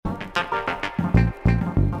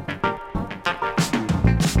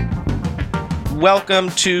welcome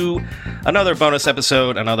to another bonus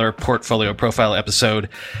episode, another portfolio profile episode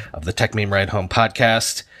of the Tech Meme Ride Home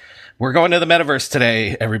podcast. We're going to the metaverse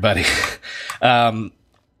today, everybody.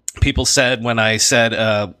 People said when I said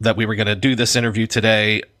that we were going to do this interview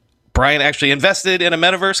today, Brian actually invested in a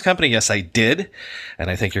metaverse company. Yes, I did. And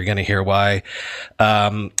I think you're going to hear why.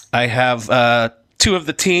 I have two of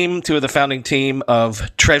the founding team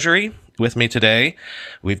of Treasury with me today.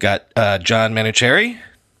 We've got John Manucheri.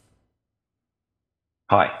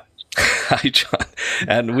 Hi. Hi, John.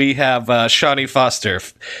 And we have Shawnee Foster.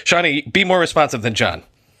 Shawnee, be more responsive than John.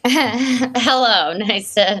 Hello.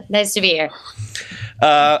 Nice to be here.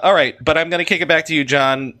 All right, but I'm going to kick it back to you,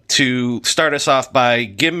 John, to start us off by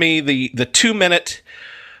give me the 2-minute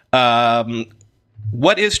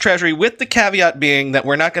what is Treasury, with the caveat being that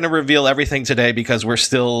we're not going to reveal everything today because we're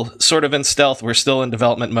still sort of in stealth. We're still in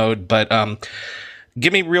development mode. But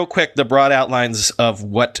give me real quick the broad outlines of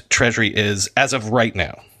what Treasury is as of right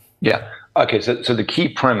now. Yeah. Okay. So the key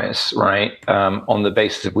premise, right, on the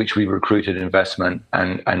basis of which we recruited investment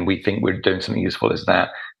and we think we're doing something useful is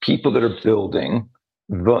that people that are building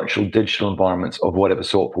virtual digital environments of whatever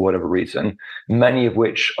sort for whatever reason, many of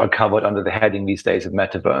which are covered under the heading these days of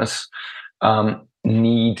metaverse,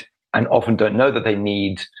 need and often don't know that they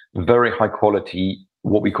need very high quality,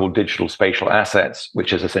 what we call digital spatial assets,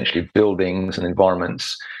 which is essentially buildings and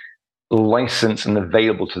environments licensed and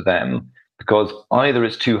available to them because either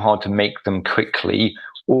it's too hard to make them quickly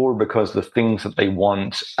or because the things that they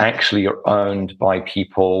want actually are owned by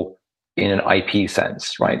people in an IP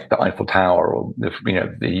sense, right? The Eiffel Tower or the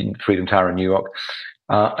Freedom Tower in New York.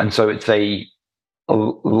 And so it's a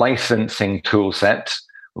licensing tool set.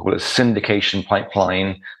 We call it a syndication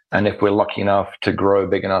pipeline. And if we're lucky enough to grow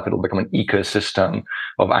big enough, it'll become an ecosystem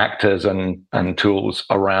of actors and tools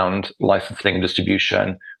around licensing and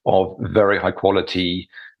distribution of very high quality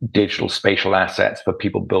digital spatial assets for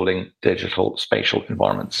people building digital spatial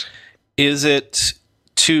environments. Is it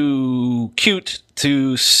too cute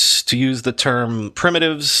to use the term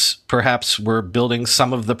primitives? Perhaps we're building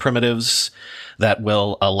some of the primitives that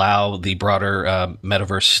will allow the broader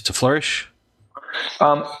metaverse to flourish?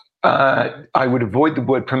 I would avoid the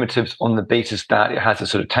word primitives on the basis that it has a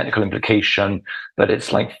sort of technical implication that it's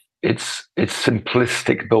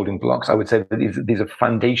simplistic building blocks. I would say that these are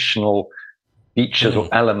foundational features or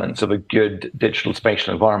elements of a good digital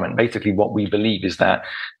spatial environment. Basically, what we believe is that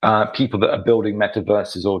people that are building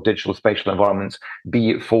metaverses or digital spatial environments,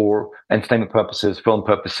 be it for entertainment purposes, film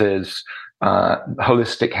purposes,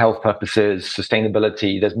 holistic health purposes,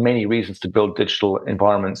 sustainability, there's many reasons to build digital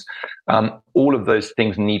environments. All of those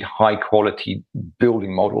things need high quality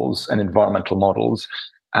building models and environmental models.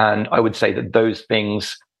 And I would say that those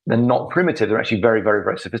things, they're not primitive. They're actually very, very,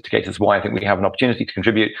 very sophisticated. That's why I think we have an opportunity to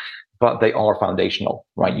contribute, but they are foundational,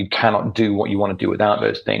 right? You cannot do what you want to do without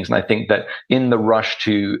those things. And I think that in the rush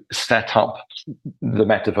to set up the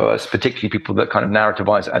metaverse, particularly people that kind of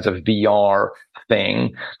narrativize it as a VR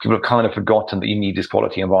thing, people have kind of forgotten that you need these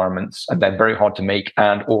quality environments, and they're very hard to make,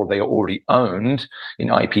 and or they are already owned in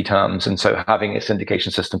IP terms. And so having a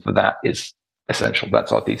syndication system for that is essential.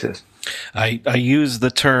 That's our thesis. I use the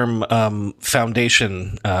term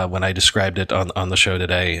foundation when I described it on the show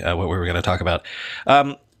today, what we were going to talk about.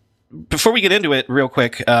 Before we get into it, real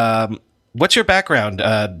quick, what's your background?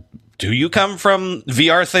 Do you come from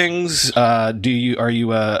VR things? Are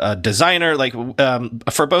you a designer? Like,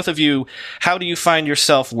 for both of you, how do you find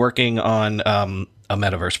yourself working on a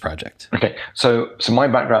metaverse project? Okay, so my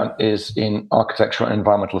background is in architecture and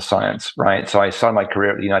environmental science, right? So I started my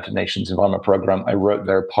career at the United Nations Environment Program. I wrote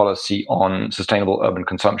their policy on sustainable urban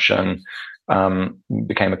consumption.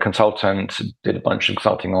 Became a consultant, did a bunch of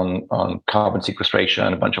consulting on carbon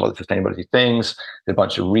sequestration, a bunch of other sustainability things, did a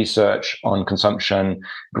bunch of research on consumption,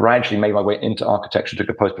 gradually made my way into architecture, took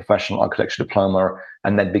a post-professional architecture diploma,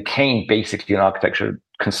 and then became basically an architecture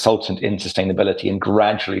consultant in sustainability and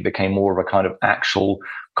gradually became more of a kind of actual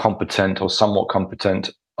competent or somewhat competent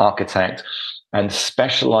architect and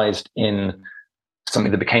specialized in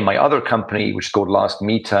something that became my other company, which is called Last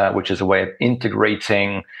Meter, which is a way of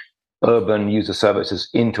integrating urban user services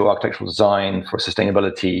into architectural design for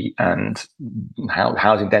sustainability and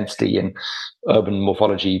housing density and urban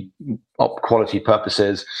morphology quality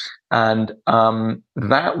purposes. And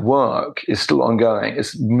that work is still ongoing.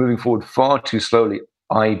 It's moving forward far too slowly,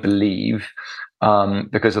 I believe,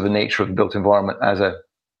 because of the nature of the built environment as a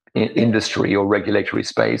industry or regulatory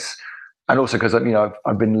space. And also because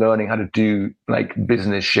I've been learning how to do like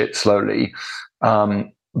business shit slowly.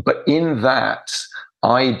 But in that,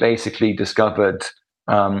 I basically discovered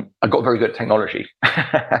I got very good at technology,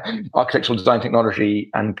 architectural design technology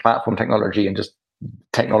and platform technology, and just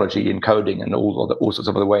technology and coding and all sorts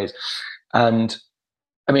of other ways. And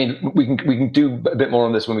I mean, we can do a bit more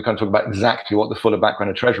on this when we kind of talk about exactly what the fuller background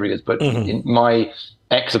of Treasury is. But in my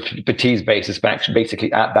expertise base is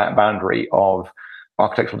basically at that boundary of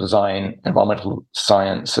architectural design, environmental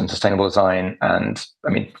science, and sustainable design, and I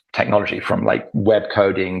mean technology, from like web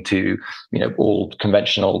coding to all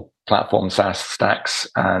conventional platform SaaS stacks,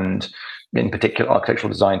 and in particular architectural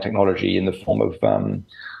design technology in the form of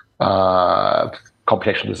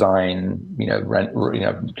computational design,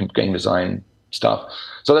 game design stuff.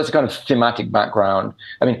 So that's a kind of thematic background.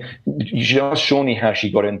 I mean, you should ask Shawnee how she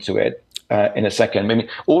got into it in a second. I mean,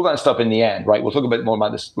 all that stuff in the end, right? We'll talk a bit more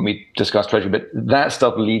about this when we discuss Treasury, but that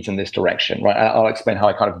stuff leads in this direction, right? I'll explain how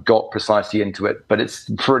I kind of got precisely into it, but it's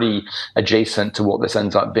pretty adjacent to what this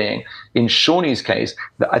ends up being. In Shawnee's case,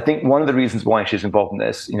 I think one of the reasons why she's involved in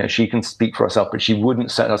this, she can speak for herself, but she wouldn't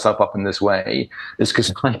set herself up in this way, is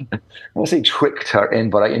because I won't say tricked her in,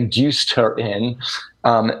 but I induced her in.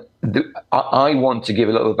 I want to give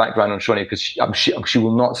a little background on Shawnee because she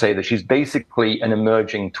will not say that. She's basically an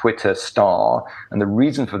emerging Twitter star. And the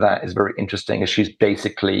reason for that is very interesting, is she's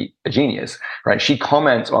basically a genius, right? She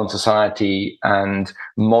comments on society and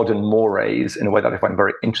modern mores in a way that I find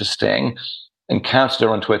very interesting. Encountered her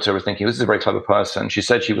on Twitter, was thinking, this is a very clever person. She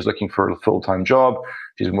said she was looking for a full-time job.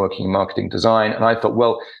 She's been working in marketing design. And I thought,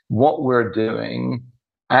 well, what we're doing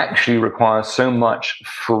actually requires so much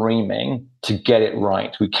framing to get it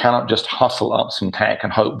right. We cannot just hustle up some tech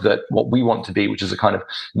and hope that what we want to be, which is a kind of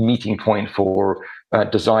meeting point for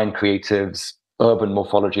design creatives, urban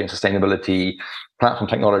morphology and sustainability, platform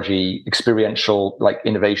technology, experiential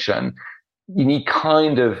innovation. You need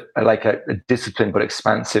kind of like a disciplined but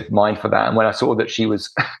expansive mind for that. And when I saw that she was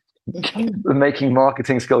making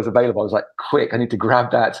marketing skills available, I was like, quick, I need to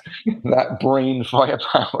grab that brain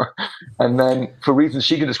firepower. And then for reasons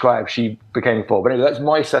she can describe, she became involved. But anyway, that's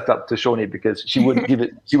my setup to Shawnee, because she won't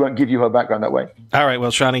give you her background that way. All right,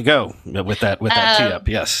 well, Shawnee, go with that tee up.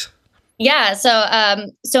 Yes. Yeah.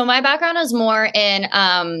 So my background is more in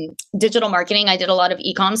digital marketing. I did a lot of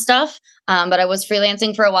e-com stuff, but I was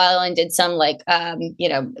freelancing for a while and did some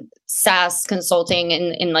SaaS consulting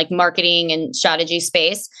in like marketing and strategy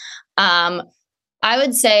space. I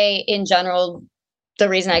would say in general, the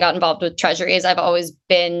reason I got involved with Treasury is I've always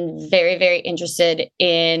been very, very interested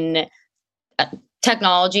in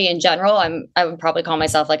technology in general. I would probably call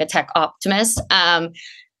myself like a tech optimist.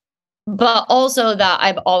 But also that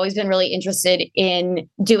I've always been really interested in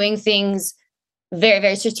doing things very,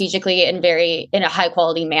 very strategically and in a high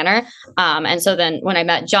quality manner. And so then when I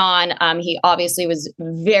met John, he obviously was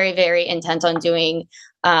very, very intent on doing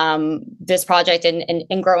this project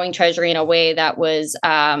and growing Treasury in a way that was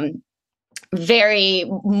very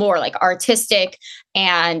more like artistic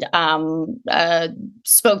and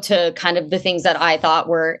spoke to kind of the things that I thought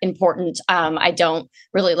were important. I don't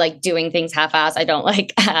really like doing things half-assed. I don't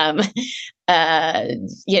like, I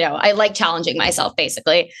like challenging myself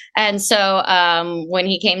basically. And so when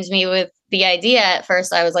he came to me with the idea, at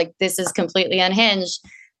first I was like, this is completely unhinged.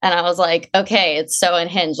 And I was like, okay, it's so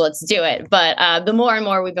unhinged, let's do it. But the more and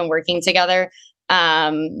more we've been working together,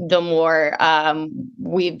 the more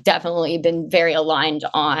we've definitely been very aligned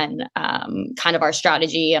on kind of our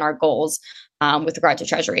strategy and our goals with regard to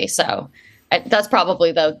Treasury. So that's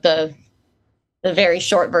probably the very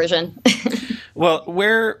short version. Well,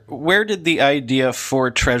 where did the idea for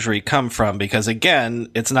Treasury come from? Because again,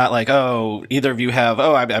 it's not like, oh, either of you have,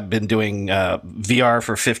 I've been doing VR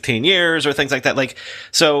for 15 years or things like that. Like,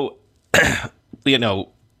 so,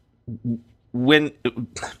 when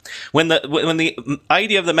the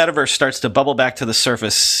idea of the metaverse starts to bubble back to the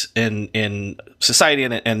surface in society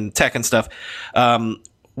and tech and stuff,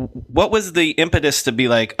 what was the impetus to be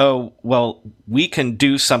like, oh, well, we can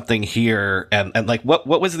do something here, and like what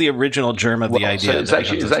was the original germ of the idea? So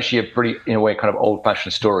it's actually a pretty, in a way, kind of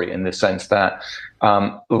old-fashioned story in the sense that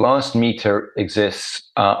Last Meter exists.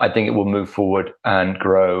 I think it will move forward and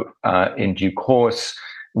grow in due course.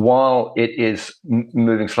 While it is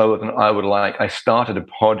moving slower than I would like, I started a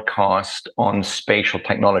podcast on spatial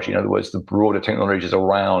technology. In other words, the broader technologies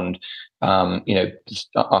around,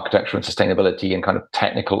 architecture and sustainability and kind of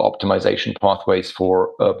technical optimization pathways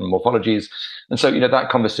for urban morphologies. And so, that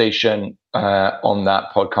conversation on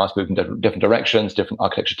that podcast moved in different directions, different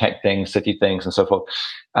architecture tech things, city things, and so forth.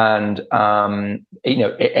 And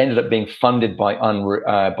it ended up being funded by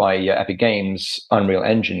Epic Games Unreal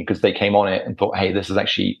Engine, because they came on it and thought, hey, this is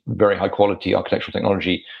actually very high quality architectural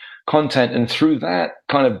technology content. And through that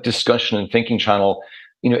kind of discussion and thinking channel,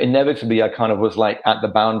 inevitably I kind of was like at the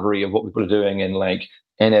boundary of what people are doing in like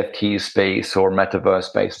NFT space or metaverse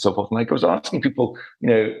space and so forth. And like I was asking people,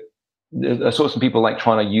 I saw some people like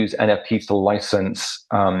trying to use NFTs to license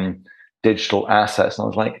digital assets, and I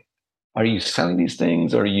was like, are you selling these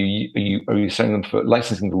things? Or are you selling them for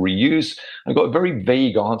licensing for reuse? I got a very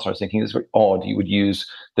vague answer. I was thinking it's very odd. You would use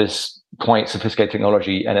this quite sophisticated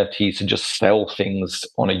technology, NFTs, to just sell things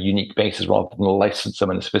on a unique basis rather than license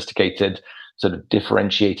them in a sophisticated, sort of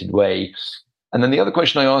differentiated way. And then the other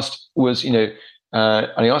question I asked was, and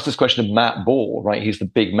I asked this question of Matt Ball, right? He's the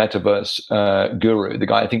big metaverse guru, the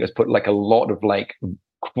guy I think has put like a lot of like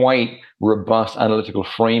quite robust analytical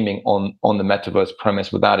framing on the metaverse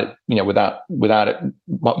premise without it,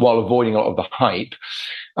 while avoiding a lot of the hype.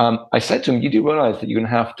 I said to him, "You do realize that you're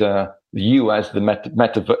going to have to, you as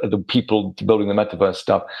the people building the metaverse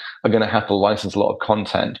stuff are going to have to license a lot of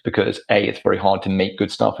content because A, it's very hard to make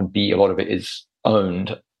good stuff, and B, a lot of it is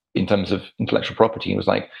owned in terms of intellectual property." He was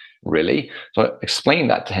like, "Really?" So I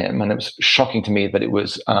explained that to him, and it was shocking to me that it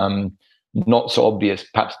was not so obvious,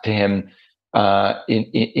 perhaps to him,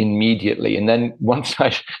 immediately. And then once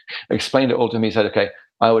I explained it all to him, he said, "Okay,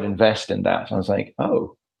 I would invest in that." And I was like,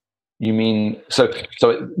 "Oh, you mean so?"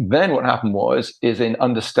 So then what happened is in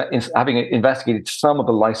having investigated some of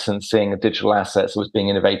the licensing of digital assets that was being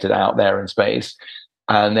innovated out there in space,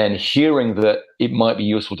 and then hearing that it might be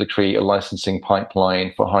useful to create a licensing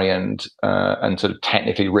pipeline for high-end and sort of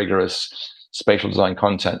technically rigorous spatial design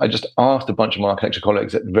content, I just asked a bunch of my architecture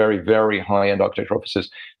colleagues at very, very high-end architecture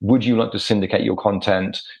offices, would you like to syndicate your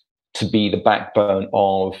content to be the backbone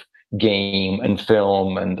of game and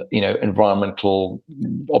film and environmental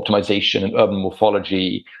optimization and urban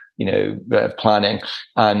morphology, planning?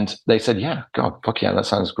 And they said, "Yeah, God, fuck yeah, that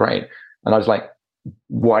sounds great." And I was like,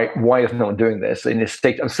 why is no one doing this? I'm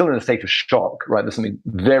still in a state of shock, right? There's something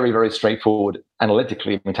very, very straightforward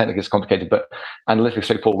analytically. I mean, technically it's complicated, but analytically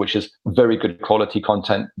straightforward, which is very good quality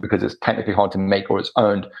content because it's technically hard to make or it's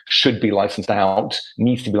owned, should be licensed out,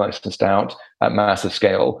 needs to be licensed out at massive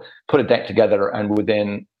scale. Put a deck together, and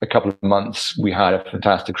within a couple of months, we had a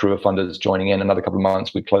fantastic crew of funders joining in. Another couple of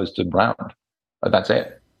months, we closed a round. That's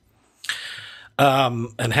it.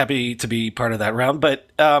 And happy to be part of that round. But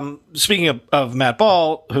speaking of Matt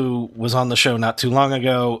Ball, who was on the show not too long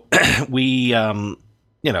ago, we,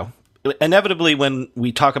 inevitably when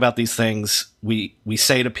we talk about these things, we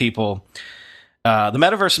say to people, the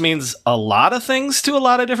metaverse means a lot of things to a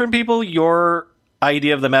lot of different people. Your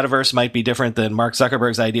idea of the metaverse might be different than Mark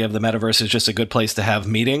Zuckerberg's idea of the metaverse is just a good place to have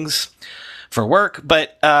meetings for work.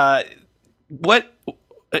 But what,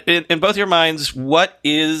 in both your minds, what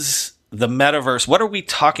is the metaverse? What are we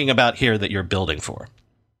talking about here that you're building for?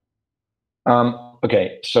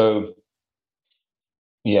 Okay, so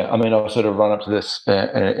yeah, I mean, I'll sort of run up to this in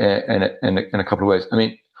a couple of ways. I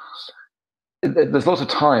mean, there's lots of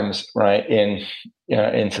times, right,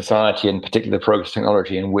 in society, and particularly the progress of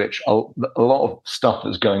technology, in which a lot of stuff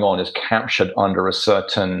that's going on is captured under a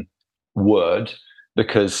certain word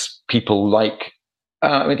because people like.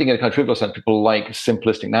 I think in a kind of trivial sense, people like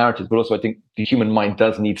simplistic narratives, but also I think the human mind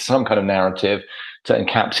does need some kind of narrative to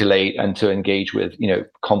encapsulate and to engage with,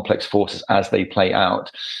 complex forces as they play out.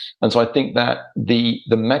 And so I think that the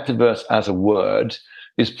metaverse as a word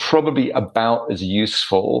is probably about as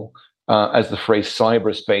useful as the phrase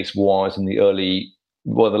cyberspace was in the late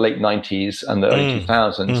 90s and the early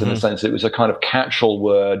 2000s, in the sense that it was a kind of catch-all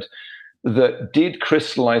word that did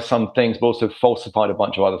crystallize some things, but also falsified a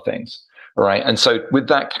bunch of other things. Right. And so with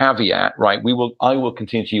that caveat, right, I will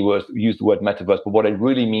continue to use the word metaverse, but what I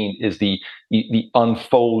really mean is the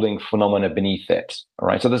unfolding phenomena beneath it. All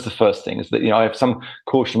right. So that's the first thing, is that, I have some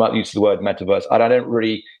caution about the use of the word metaverse. And I don't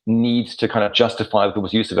really need to kind of justify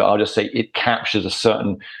people's use of it. I'll just say it captures a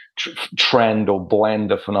certain trend or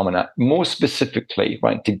blend of phenomena. More specifically,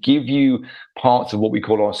 right, to give you parts of what we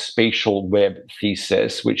call our spatial web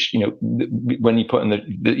thesis, which, when you put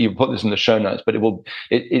you put this in the show notes, but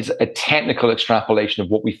it is a technical extrapolation of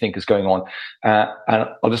what we think is going on. And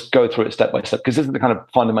I'll just go through it step by step, because this is the kind of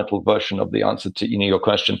fundamental version of the answer to, your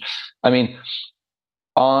question. I mean,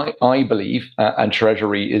 I believe, and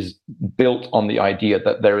Treasury is built on the idea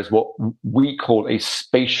that there is what we call a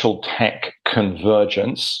spatial tech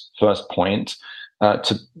convergence, first point,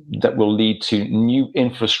 that will lead to new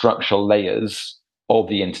infrastructure layers of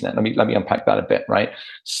the internet. Let me unpack that a bit, right?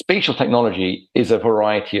 Spatial technology is a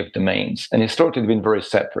variety of domains, and historically they've been very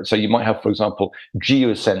separate. So you might have, for example,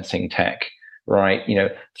 geosensing tech, right?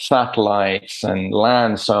 Satellites and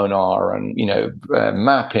land sonar and,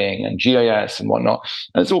 mapping and GIS and whatnot.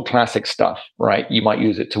 And it's all classic stuff, right? You might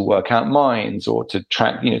use it to work out mines or to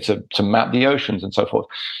track, to map the oceans and so forth.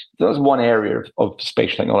 So that's one area of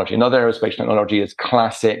spatial technology. Another area of spatial technology is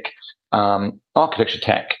classic architecture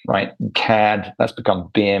tech, right? CAD, that's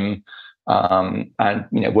become BIM. and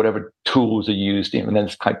whatever tools are used, and then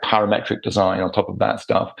it's kind of parametric design on top of that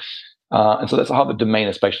stuff. And so that's how the domain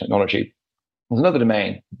of spatial technology. There's another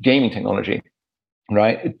domain, gaming technology,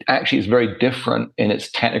 right? It actually is very different in its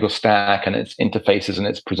technical stack and its interfaces and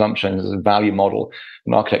its presumptions as a value model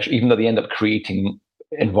and architecture, even though they end up creating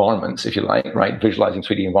environments, if you like, right? Visualizing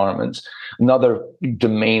 3D environments. Another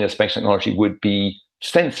domain of spatial technology would be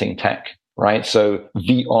sensing tech, right? So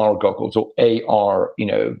VR goggles or AR,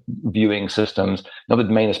 viewing systems. Another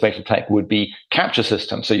domain of spatial tech would be capture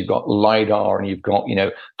systems. So you've got LiDAR and you've got,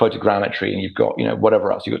 photogrammetry and you've got,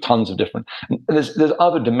 whatever else. You've got tons of different, and there's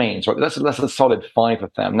other domains, right? That's a solid 5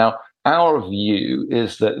 of them. Now, our view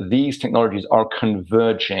is that these technologies are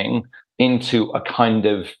converging into a kind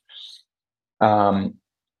of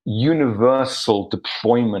universal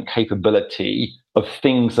deployment capability of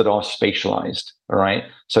things that are spatialized, all right?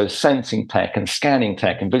 So sensing tech and scanning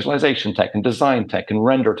tech and visualization tech and design tech and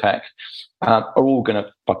render tech are all going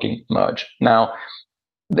to fucking merge. Now,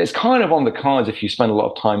 it's kind of on the cards if you spend a lot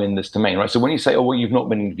of time in this domain, right? So when you say, oh, well, you've not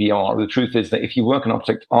been in VR, the truth is that if you work in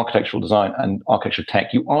architectural design and architecture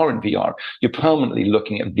tech, you are in VR. You're permanently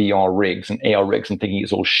looking at VR rigs and AR rigs and thinking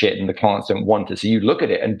it's all shit and the clients don't want it. So you look at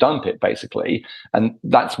it and dump it, basically. And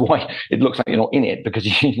that's why it looks like you're not in it, because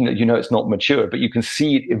you know it's not mature, but you can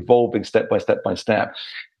see it evolving step by step by step.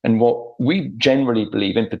 And what we generally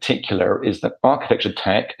believe in particular is that architecture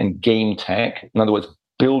tech and game tech, in other words,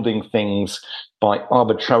 building things by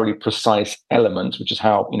arbitrarily precise elements, which is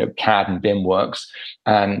how CAD and BIM works,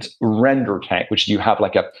 and render tech, which you have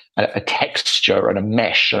like a texture and a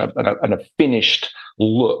mesh and a finished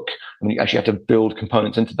look, and you actually have to build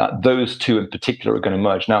components into that. Those two in particular are going to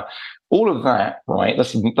merge. Now, all of that, right?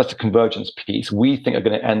 That's a convergence piece. We think are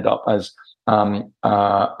going to end up as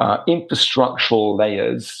infrastructural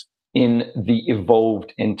layers in the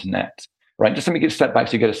evolved internet. Right, just let me get a step back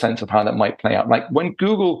so you get a sense of how that might play out. Like when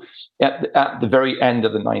Google, at the very end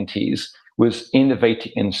of the 90s, was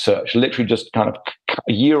innovating in search, literally just kind of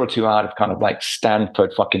a year or two out of kind of like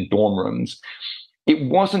Stanford fucking dorm rooms, it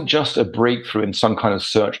wasn't just a breakthrough in some kind of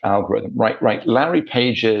search algorithm, right? Larry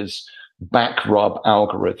Page's backrub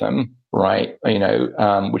algorithm, right,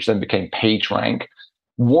 which then became PageRank,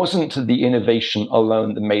 wasn't the innovation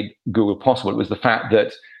alone that made Google possible. It was the fact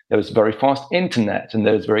that there was very fast internet, and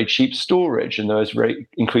there was very cheap storage, and there was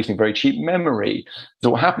increasingly very cheap memory. So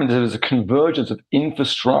what happened is there was a convergence of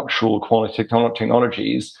infrastructural quality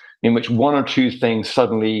technologies in which one or two things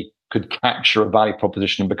suddenly could capture a value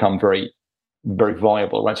proposition and become very, very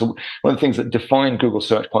viable, right? So one of the things that defined Google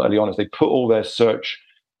search quite early on is they put all their search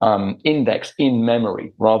index in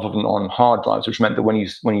memory rather than on hard drives, which meant that when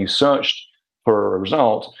you searched for a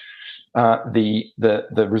result,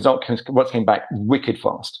 the result came back wicked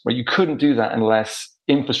fast. Right? You couldn't do that unless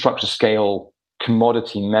infrastructure scale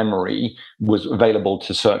commodity memory was available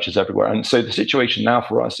to searchers everywhere. And so the situation now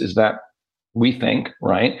for us is that we think,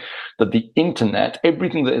 right, that the internet,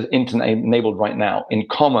 everything that is internet enabled right now in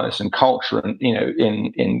commerce and culture and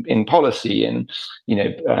in policy and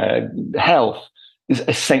health, is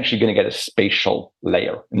essentially going to get a spatial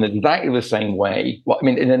layer in exactly the same way. Well, I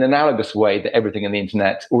mean, in an analogous way that everything in the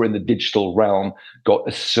internet or in the digital realm got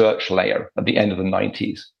a search layer at the end of the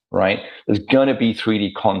 90s, right? There's going to be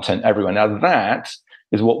 3D content everywhere. Now, that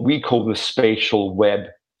is what we call the spatial web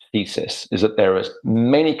thesis, is that there is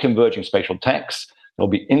many converging spatial techs. There'll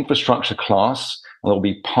be infrastructure class, and there'll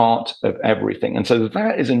be part of everything. And so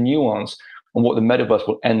that is a nuance on what the metaverse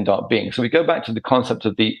will end up being. So we go back to the concept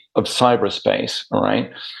of cyberspace. All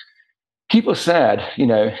right, people said,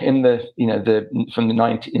 from the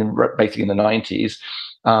 90s, basically in the 90s,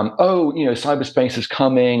 cyberspace is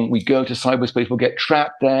coming. We go to cyberspace, we'll get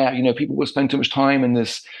trapped there. People will spend too much time in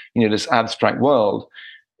this, this abstract world.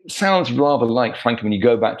 It sounds rather like, frankly, when you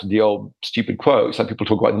go back to the old stupid quotes, like people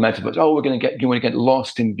talk about the metaverse. Oh, we're going to get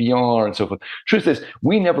lost in VR and so forth. Truth is,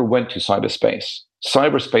 we never went to cyberspace.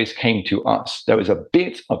 Cyberspace came to us. There was a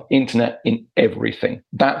bit of internet in everything.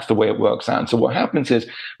 That's the way it works out. And so what happens is,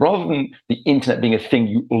 rather than the internet being a thing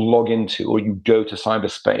you log into or you go to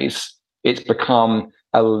cyberspace, it's become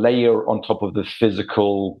a layer on top of the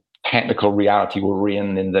physical, technical reality we're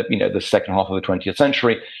in the second half of the 20th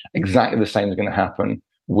century. Exactly the same is going to happen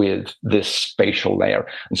with this spatial layer.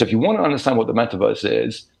 And so if you want to understand what the metaverse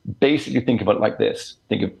is, basically think about it like this.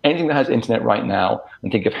 Think of anything that has internet right now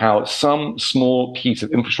and think of how some small piece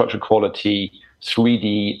of infrastructure quality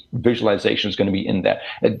 3D visualization is going to be in there.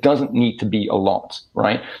 It doesn't need to be a lot,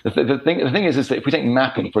 right? The thing is that if we take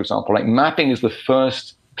mapping, for example, like mapping is the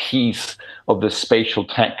first piece of the spatial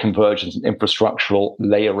tech convergence and infrastructural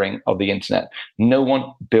layering of the internet. No one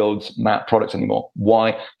builds map products anymore.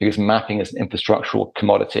 Why? Because mapping is an infrastructural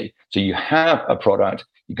commodity. So you have a product,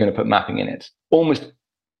 you're going to put mapping in it.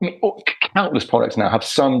 Countless products now have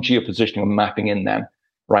some geopositioning or mapping in them,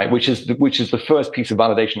 right? Which is the first piece of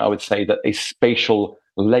validation, I would say, that a spatial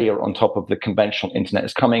layer on top of the conventional internet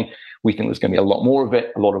is coming. We think there's going to be a lot more of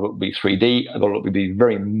it. A lot of it will be 3D. A lot of it will be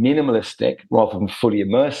very minimalistic rather than fully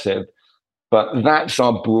immersive. But that's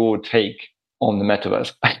our broad take on the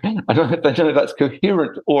metaverse. I don't know if that's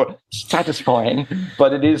coherent or satisfying,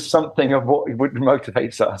 but it is something of what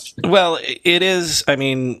motivates us. Well, it is. I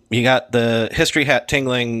mean, you got the history hat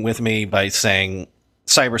tingling with me by saying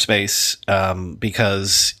cyberspace,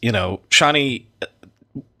 because, Shawnee,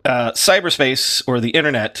 cyberspace, or the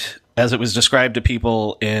internet, as it was described to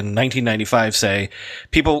people in 1995,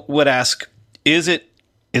 people would ask, is it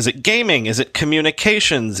gaming? Is it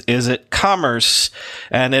communications? Is it commerce?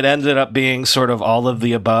 And it ended up being sort of all of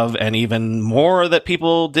the above, and even more that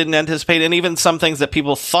people didn't anticipate, and even some things that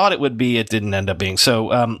people thought it would be, it didn't end up being.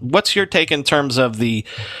 So what's your take in terms of the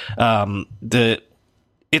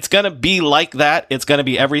it's going to be like that? It's going to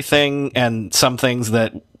be everything, and some things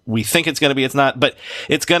that we think it's going to be, it's not, but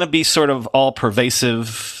it's going to be sort of all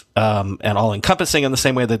pervasive and all encompassing in the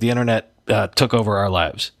same way that the internet took over our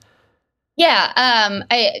lives. Yeah,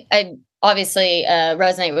 I obviously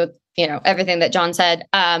resonate with everything that John said,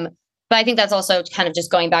 but I think that's also kind of just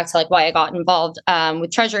going back to why I got involved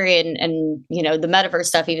with Treasury and the metaverse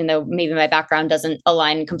stuff, even though maybe my background doesn't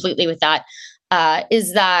align completely with that,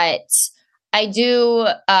 is that I do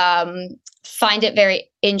find it very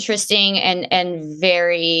interesting and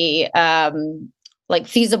very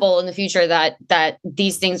feasible in the future that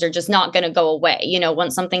these things are just not going to go away.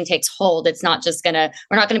 Once something takes hold, it's not just we're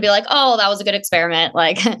not going to be like, oh, that was a good experiment.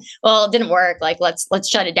 Well, it didn't work. Let's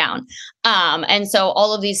shut it down. And so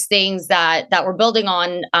all of these things that we're building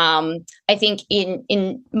on, I think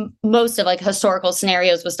in most of historical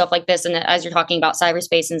scenarios with stuff like this, and as you're talking about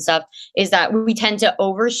cyberspace and stuff, is that we tend to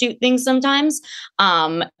overshoot things sometimes,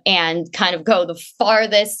 and kind of go the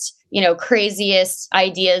farthest, craziest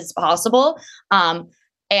ideas possible.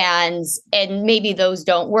 And maybe those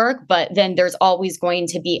don't work, but then there's always going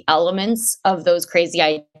to be elements of those crazy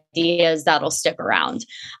ideas that'll stick around.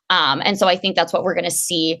 And so I think that's what we're going to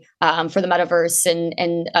see for the metaverse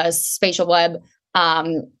and spatial web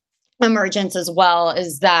emergence as well,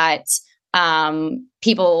 is that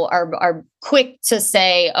people are quick to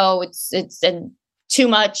say, oh, it's too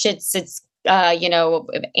much. It's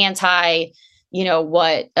anti,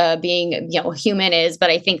 what being, human is. But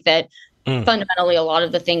I think that fundamentally a lot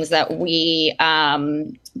of the things that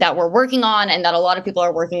that we're working on and that a lot of people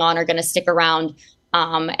are working on are going to stick around,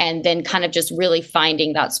 and then kind of just really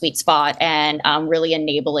finding that sweet spot and really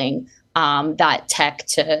enabling that tech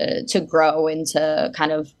to grow and to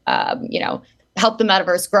kind of help the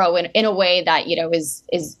metaverse grow in a way that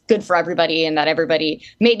is good for everybody, and that everybody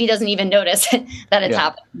maybe doesn't even notice that it's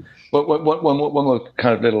happening. Well, one more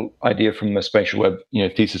kind of little idea from the spatial web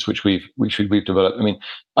thesis which we've developed. I mean,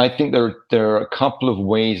 I think there are a couple of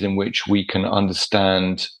ways in which we can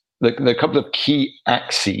understand there are a couple of key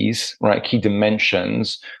axes, right, key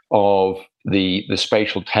dimensions of the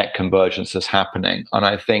spatial tech convergence that's happening, and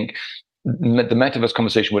I think the metaverse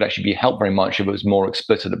conversation would actually be helped very much if it was more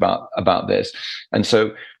explicit about this. And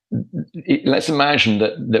so let's imagine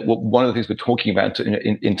that one of the things we're talking about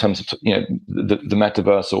in terms of the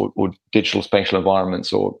metaverse or digital spatial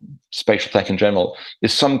environments or spatial tech in general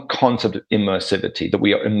is some concept of immersivity, that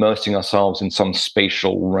we are immersing ourselves in some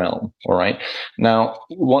spatial realm. All right. Now,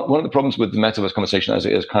 one of the problems with the metaverse conversation as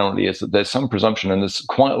it is currently is that there's some presumption, and there's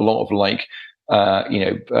quite a lot of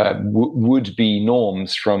would-be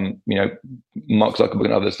norms from Mark Zuckerberg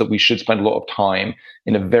and others, that we should spend a lot of time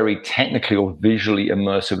in a very technically or visually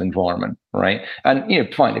immersive environment, right? And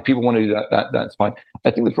fine, if people want to do that's fine.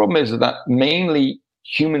 I think the problem is that mainly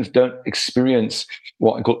humans don't experience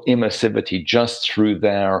what I call immersivity just through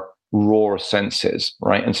their raw senses,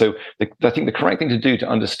 right? And so I think the correct thing to do to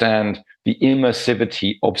understand the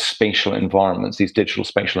immersivity of spatial environments, these digital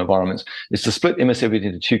spatial environments, is to split immersivity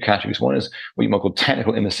into two categories. One is what you might call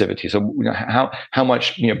technical immersivity. So how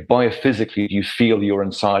much biophysically do you feel you're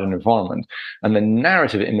inside an environment? And the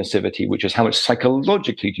narrative immersivity, which is how much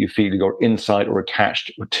psychologically do you feel you're inside or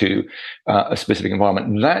attached to a specific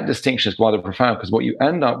environment. That distinction is rather profound, because what you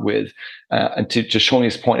end up with, and to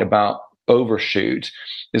Shawnee's point about overshoot,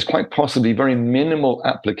 is quite possibly very minimal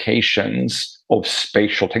applications of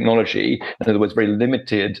spatial technology. In other words, very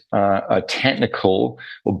limited technical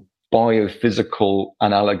or biophysical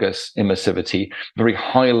analogous immersivity, very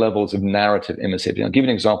high levels of narrative immersivity. I'll give you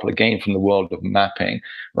an example again from the world of mapping,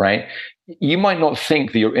 right? You might not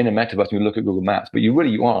think that you're in a metaverse when you look at Google Maps, but you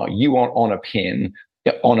really are. You are on a pin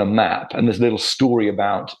on a map, and there's a little story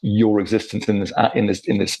about your existence in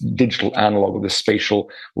this digital analog of this spatial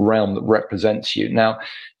realm that represents you. Now,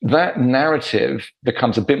 that narrative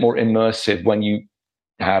becomes a bit more immersive when you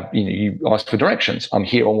you ask for directions. I'm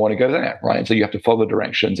here, I want to go there, right? So you have to follow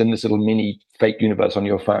directions in this little mini fake universe on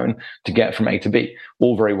your phone to get from A to B.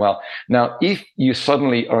 All very well. Now, if you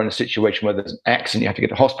suddenly are in a situation where there's an accident, you have to get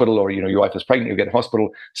to hospital, or your wife is pregnant, you get to hospital,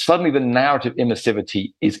 suddenly the narrative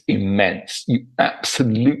immersivity is immense. You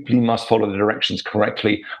absolutely must follow the directions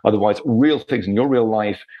correctly. Otherwise, real things in your real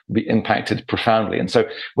life will be impacted profoundly. And so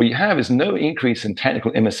what you have is no increase in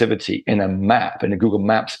technical immersivity in a map, in a Google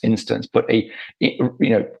Maps instance, but a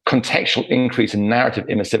contextual increase in narrative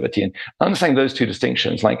immersivity. And understanding those two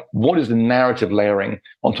distinctions, like what is the narrative layering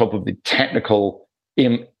on top of the technical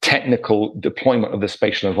deployment of the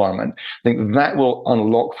spatial environment, I think that will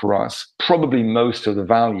unlock for us probably most of the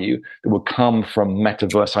value that will come from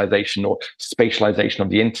metaversization or spatialization of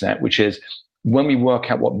the internet, which is when we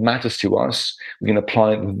work out what matters to us, we can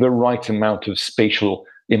apply the right amount of spatial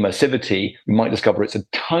immersivity. We might discover it's a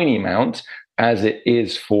tiny amount, as it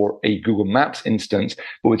is for a Google Maps instance,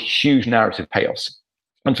 but with huge narrative payoffs.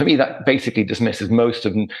 And for me, that basically dismisses most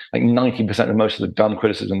of, like 90% of most of the dumb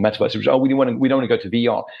criticism of metaverse, which is, we don't want to go to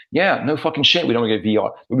VR. Yeah, no fucking shit, we don't want to go to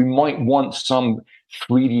VR. But we might want some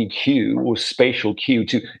 3D cue or spatial cue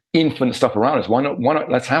to infinite stuff around us. Why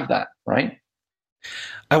not? Let's have that, right?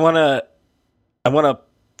 I want to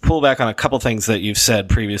pull back on a couple things that you've said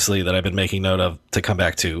previously that I've been making note of to come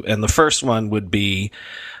back to. And the first one would be,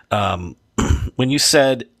 when you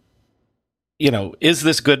said, is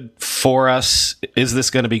this good for us? Is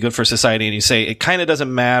this going to be good for society? And you say it kind of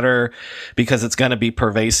doesn't matter because it's going to be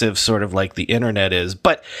pervasive, sort of like the internet is.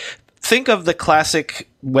 But think of the classic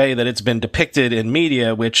way that it's been depicted in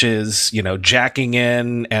media, which is, jacking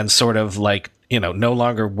in and sort of like, no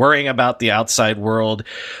longer worrying about the outside world,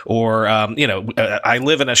 or, I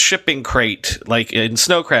live in a shipping crate, like in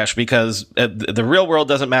Snow Crash, because the real world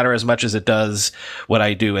doesn't matter as much as it does what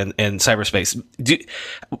I do in cyberspace.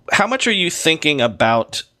 How much are you thinking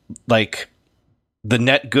about, like, the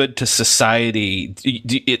net good to society?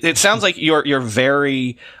 It sounds like you're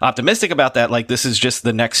very optimistic about that. Like, this is just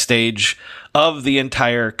the next stage of the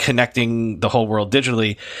entire connecting the whole world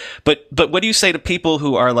digitally. But what do you say to people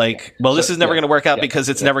who are like, well, this is never going to work out because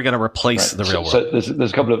it's never going to replace the real world? So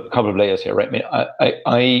there's a couple of layers here, right?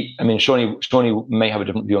 I mean, Shawnee may have a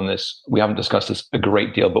different view on this. We haven't discussed this a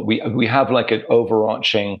great deal, but we have like an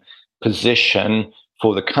overarching position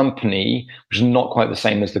for the company, which is not quite the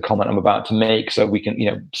same as the comment I'm about to make. So we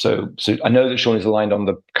can, so I know that Sean is aligned on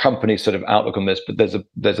the company's sort of outlook on this, but there's a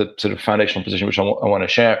sort of foundational position which I want to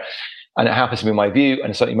share, and it happens to be my view,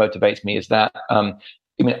 and it certainly motivates me. Is that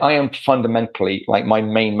I am fundamentally, like, my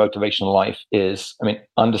main motivation in life is,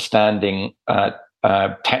 understanding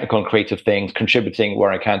technical and creative things, contributing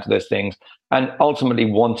where I can to those things, and ultimately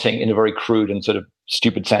wanting, in a very crude and sort of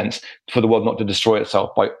stupid sense, for the world not to destroy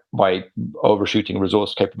itself by overshooting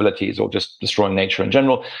resource capabilities or just destroying nature in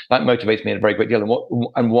general. That motivates me in a very great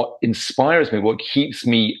deal. And what inspires me, what keeps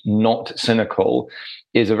me not cynical,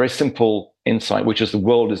 is a very simple insight, which is the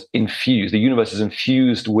world is infused, the universe is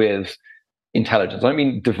infused with intelligence. I don't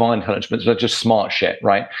mean divine intelligence, but just smart shit,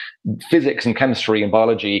 right? Physics and chemistry and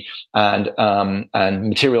biology and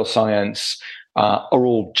material science are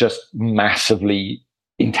all just massively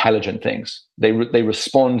intelligent things. They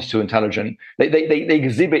respond to intelligent. They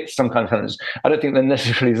exhibit some kind of intelligence. I don't think that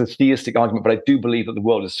necessarily is a theistic argument, but I do believe that the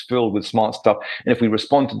world is filled with smart stuff, and if we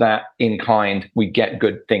respond to that in kind, we get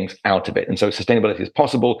good things out of it. And so sustainability is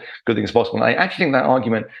possible, good things are possible. And I actually think that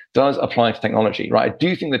argument does apply to technology, right? I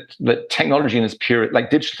do think that technology in its pure,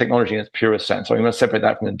 like digital technology in its purest sense. So I'm going to separate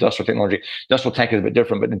that from industrial technology. Industrial tech is a bit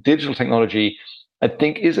different, but in digital technology, I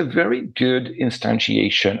think, is a very good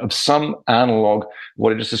instantiation of some analog,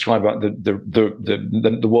 what I just described about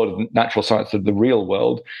the world of natural science, of the real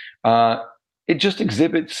world. It just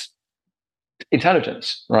exhibits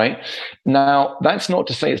intelligence, right? Now, that's not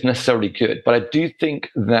to say it's necessarily good, but I do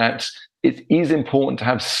think that it is important to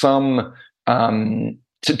have some, to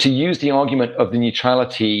use the argument of the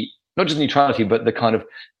neutrality, not just neutrality, but the kind of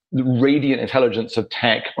the radiant intelligence of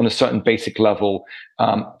tech on a certain basic level,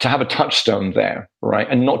 to have a touchstone there, right?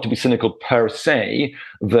 And not to be cynical per se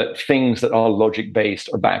that things that are logic-based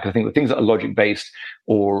are bad. I think the things that are logic-based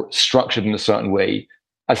or structured in a certain way,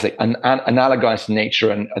 I say, analogized to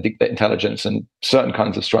nature, and I think that intelligence and certain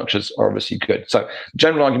kinds of structures are obviously good. So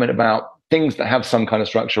general argument about things that have some kind of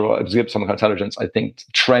structure or exhibit some kind of intelligence, I think,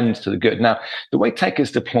 trend to the good. Now, the way tech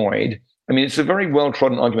is deployed, I mean, it's a very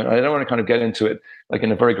well-trodden argument. I don't want to kind of get into it like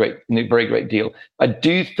in a very great deal. I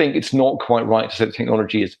do think it's not quite right to say that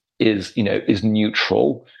technology is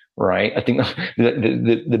neutral, right? I think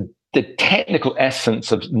the technical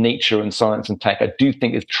essence of nature and science and tech, I do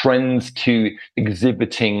think it trends to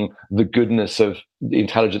exhibiting the goodness of the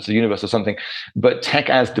intelligence of the universe or something. But tech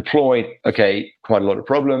as deployed, okay, quite a lot of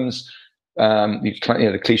problems.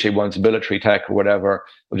 The cliche ones, military tech or whatever,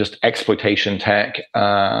 or just exploitation tech.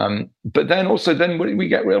 But then we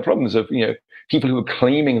get real problems of people who are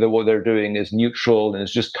claiming that what they're doing is neutral and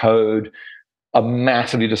is just code are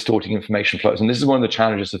massively distorting information flows. And this is one of the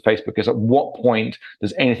challenges of Facebook: is at what point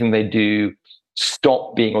does anything they do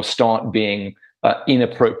stop being or start being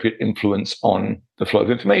inappropriate influence on the flow of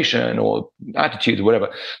information or attitudes or whatever.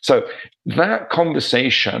 So that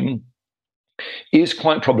conversation is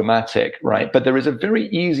quite problematic, right? But there is a very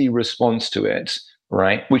easy response to it,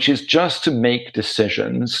 right? Which is just to make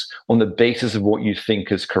decisions on the basis of what you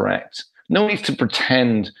think is correct. No need to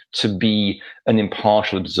pretend to be an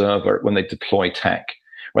impartial observer when they deploy tech,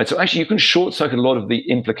 right? So actually, you can short circuit a lot of the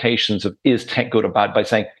implications of is tech good or bad by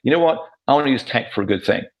saying, you know what, I want to use tech for a good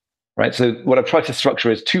thing, right? So what I've tried to structure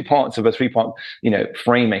is two parts of a three-part,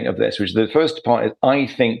 framing of this. Which the first part is I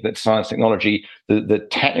think that science, technology, the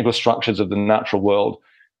technical structures of the natural world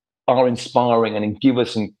are inspiring and give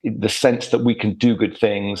us the sense that we can do good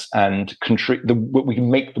things and we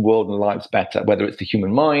can make the world and lives better, whether it's the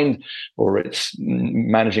human mind or it's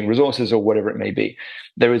managing resources or whatever it may be.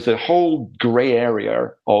 There is a whole gray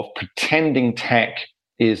area of pretending tech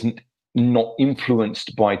is not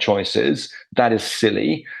influenced by choices. That is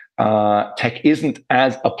silly. Tech isn't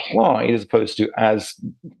as applied as opposed to as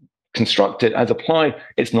constructed. As applied,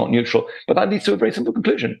 it's not neutral. But that leads to a very simple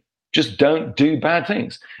conclusion. Just don't do bad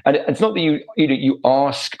things. And it's not that you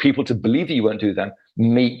ask people to believe that you won't do them.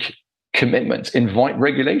 Make commitments, invite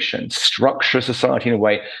regulation, structure society in a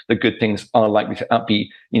way that good things are likely to be,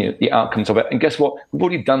 the outcomes of it. And guess what? We've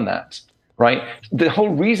already done that, right? The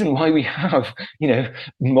whole reason why we have,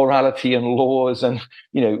 morality and laws and,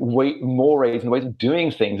 mores and ways of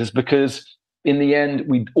doing things is because in the end,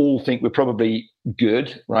 we all think we're probably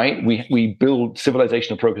good, right? We build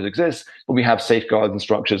civilization and progress exists, but we have safeguards and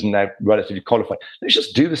structures and they're relatively qualified. Let's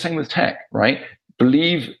just do the same with tech, right?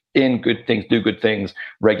 Believe in good things, do good things,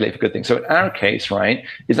 regulate for good things. So in our case, right,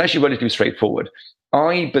 it's actually relatively straightforward.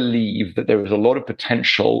 I believe that there is a lot of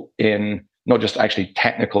potential in not just actually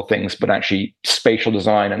technical things, but actually spatial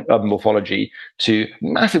design and urban morphology to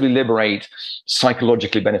massively liberate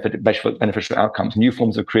psychologically beneficial outcomes, new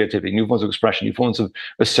forms of creativity, new forms of expression, new forms of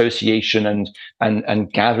association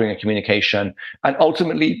and gathering and communication. And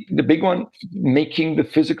ultimately, the big one, making the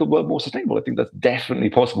physical world more sustainable. I think that's definitely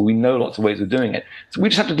possible. We know lots of ways of doing it. So we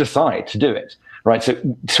just have to decide to do it. Right. So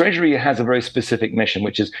Treasury has a very specific mission,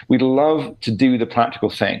 which is we'd love to do the practical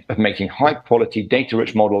thing of making high quality, data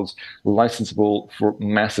rich models licensable for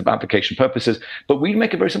massive application purposes. But we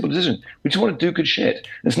make a very simple decision. We just want to do good shit.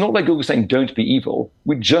 And it's not like Google saying don't be evil.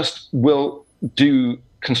 We just will do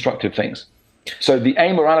constructive things. So the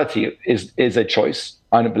amorality is a choice.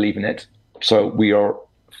 I don't believe in it. So we are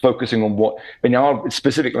focusing on what, in our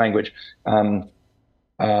specific language,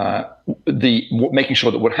 making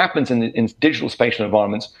sure that what happens in digital spatial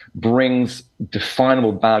environments brings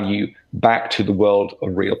definable value back to the world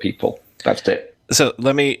of real people. That's it. So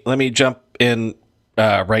let me jump in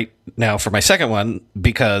right now for my second one,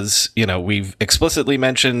 because we've explicitly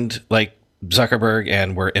mentioned like Zuckerberg,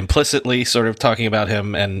 and we're implicitly sort of talking about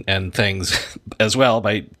him and things as well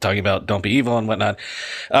by talking about don't be evil and whatnot.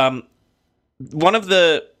 One of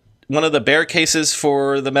the bear cases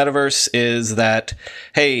for the metaverse is that,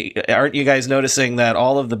 hey, aren't you guys noticing that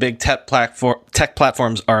all of the big tech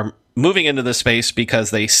platforms are moving into this space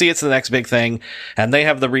because they see it's the next big thing and they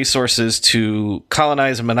have the resources to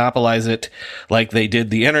colonize and monopolize it like they did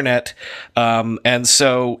the internet. And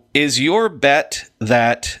so is your bet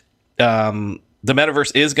that the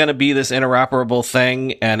metaverse is going to be this interoperable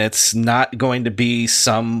thing and it's not going to be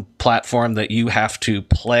some platform that you have to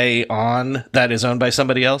play on that is owned by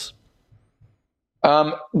somebody else?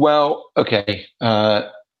 Well, okay.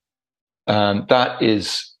 That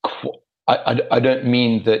is, I don't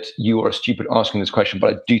mean that you are stupid asking this question,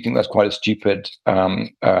 but I do think that's quite a stupid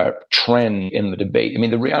trend in the debate. I mean,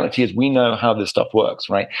 the reality is we know how this stuff works,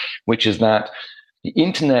 right? Which is that the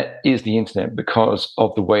internet is the internet because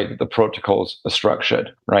of the way that the protocols are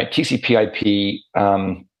structured, right? TCP/IP,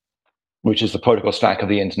 which is the protocol stack of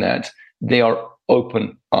the internet, they are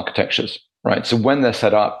open architectures, right? So when they're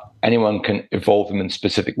set up, anyone can evolve them in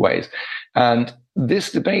specific ways. And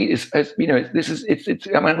this debate is, as you know, it's.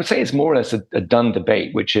 I mean, I would say it's more or less a done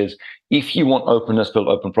debate, which is if you want openness, build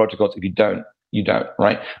open protocols. If you don't, you don't,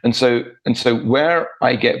 right? And so where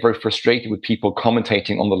I get very frustrated with people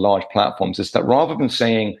commentating on the large platforms is that rather than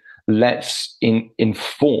saying let's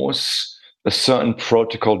enforce a certain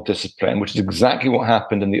protocol discipline, which is exactly what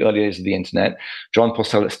happened in the early days of the internet. John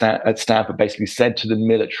Postel at Stanford basically said to the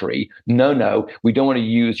military, no, we don't want to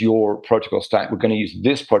use your protocol stack. We're going to use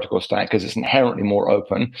this protocol stack because it's inherently more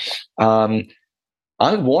open.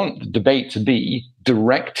 I want the debate to be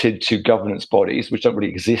directed to governance bodies, which don't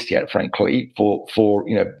really exist yet, frankly, for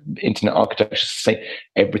internet architecture to say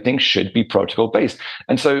everything should be protocol based.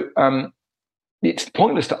 And so it's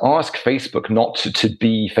pointless to ask Facebook not to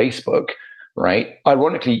be Facebook, right?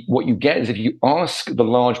 Ironically, what you get is if you ask the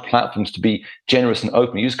large platforms to be generous and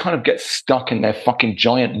open, you just kind of get stuck in their fucking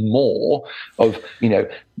giant maw of,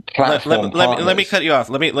 platform. Let me cut you off.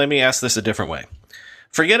 Let me ask this a different way.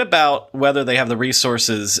 Forget about whether they have the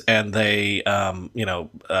resources and they,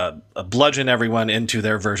 bludgeon everyone into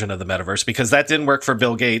their version of the metaverse, because that didn't work for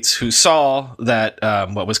Bill Gates, who saw that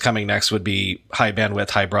what was coming next would be high bandwidth,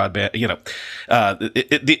 high broadband,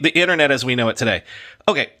 the internet as we know it today.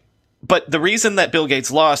 Okay. But the reason that Bill Gates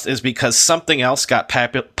lost is because something else got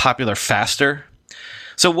popular faster.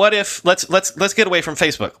 So what if let's get away from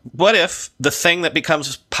Facebook? What if the thing that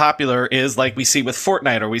becomes popular is like we see with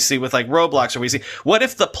Fortnite, or we see with like Roblox, or what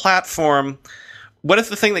if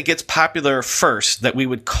the thing that gets popular first that we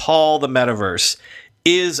would call the metaverse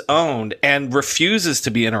is owned and refuses to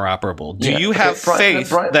be interoperable? Do you have faith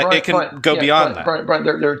that it can go beyond that? Brian,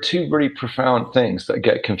 there are two very profound things that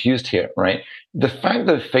get confused here, right? The fact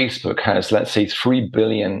that Facebook has, let's say, 3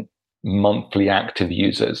 billion monthly active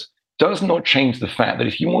users does not change the fact that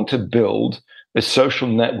if you want to build a social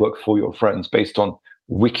network for your friends based on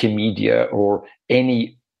Wikimedia or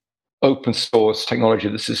any open source technology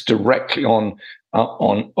that sits directly on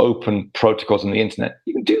open protocols on the internet,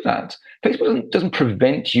 you can do that. Facebook doesn't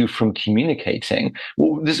prevent you from communicating.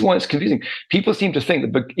 Well, this is why it's confusing. People seem to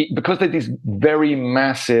think that because they're these very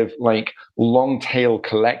massive, like long tail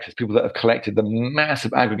collectors, people that have collected the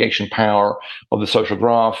massive aggregation power of the social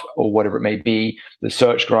graph or whatever it may be, the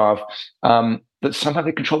search graph, that somehow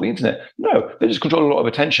they control the internet. No, they just control a lot of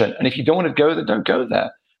attention. And if you don't want to go there, don't go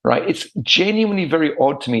there. Right? It's genuinely very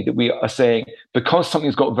odd to me that we are saying because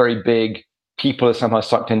something's got very big, people are somehow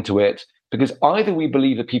sucked into it, because either we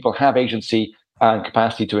believe that people have agency and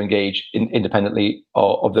capacity to engage independently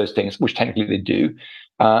of those things, which technically they do,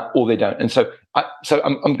 or they don't. And so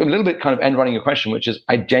I'm a little bit kind of end running your question, which is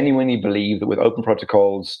I genuinely believe that with open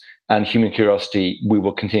protocols and human curiosity, we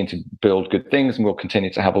will continue to build good things and we'll continue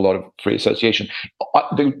to have a lot of free association.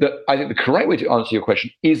 I think the correct way to answer your question,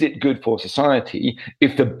 is it good for society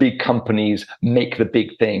if the big companies make the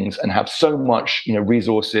big things and have so much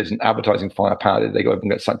resources and advertising firepower that they go and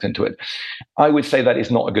get sucked into it? I would say that is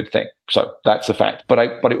not a good thing. So that's a fact. But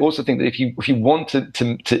I also think that if you want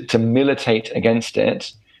to militate against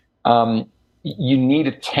it, you need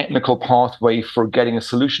a technical pathway for getting a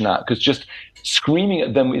solution out, because just screaming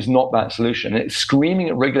at them is not that solution. And screaming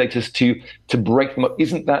at regulators to break them up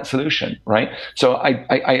isn't that solution, right? So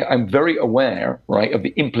I'm very aware, right, of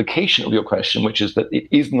the implication of your question, which is that it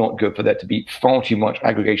is not good for there to be far too much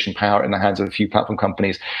aggregation power in the hands of a few platform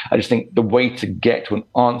companies. I just think the way to get to an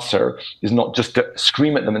answer is not just to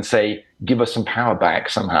scream at them and say, give us some power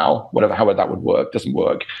back somehow, however that would work. Doesn't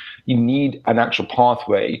work. You need an actual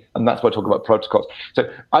pathway, and that's why I talk about protocols. So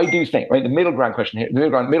I do think, right, the middle ground question here, the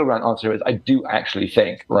middle ground answer here is I do actually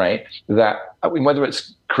think, right, that whether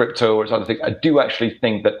it's crypto or it's other things, I do actually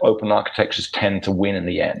think that open architectures tend to win in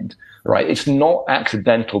the end, right? It's not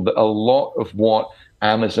accidental that a lot of what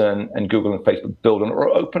Amazon and Google and Facebook build on are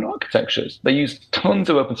open architectures. They use tons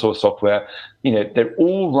of open source software. They're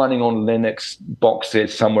all running on Linux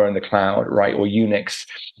boxes somewhere in the cloud, right, or Unix.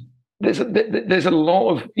 There's a lot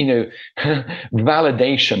of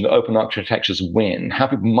validation that open architectures win. How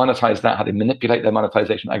people monetize that, how they manipulate their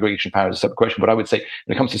monetization, aggregation power is a separate question. But I would say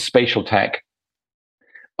when it comes to spatial tech,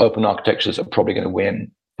 open architectures are probably going to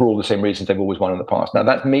win for all the same reasons they've always won in the past. Now,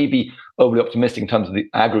 that may be overly optimistic in terms of the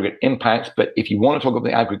aggregate impact, but if you want to talk about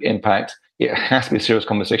the aggregate impact, it has to be a serious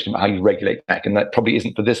conversation about how you regulate tech. And that probably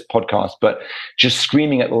isn't for this podcast, but just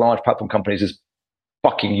screaming at the large platform companies is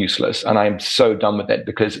fucking useless. And I'm so done with it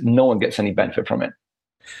because no one gets any benefit from it.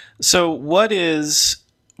 So what is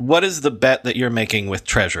the bet that you're making with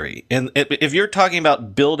Treasury? And if you're talking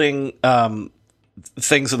about building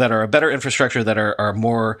things that are a better infrastructure, that are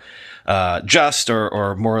more just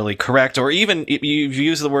or morally correct, or even you've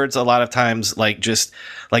used the words a lot of times, like just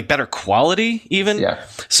like better quality even. Yeah.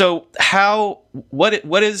 So what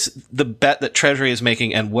is the bet that Treasury is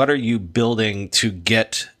making, and what are you building to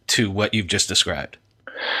get to what you've just described?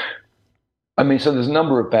 I mean, so there's a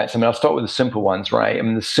number of bets. I mean, I'll start with the simple ones, right? I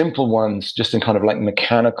mean, the simple ones, just in kind of like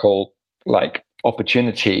mechanical, like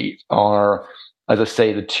opportunity, are, as I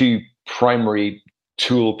say, the two primary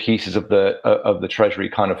tool pieces of the Treasury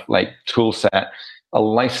kind of like tool set: a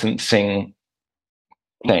licensing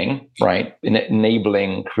thing, right? In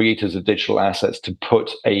enabling creators of digital assets to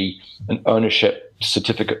put an ownership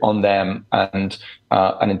certificate on them, and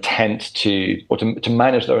an intent to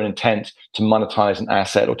manage their own intent to monetize an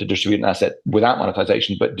asset or to distribute an asset without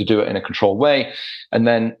monetization, but to do it in a controlled way. And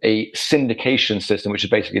then a syndication system, which is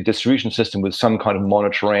basically a distribution system with some kind of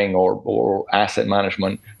monitoring or asset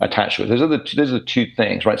management attached to it. Those are the two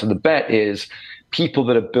things, right? So the bet is people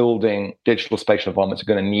that are building digital spatial environments are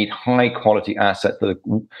going to need high quality assets that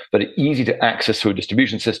are easy to access through a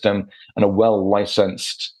distribution system and are well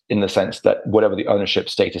licensed, in the sense that whatever the ownership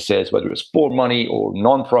status is, whether it's for money or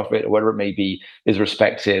non-profit or whatever it may be, is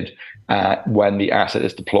respected when the asset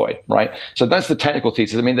is deployed, right? So that's the technical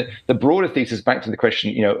thesis. I mean, the broader thesis, back to the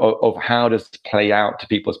question, of how does it play out to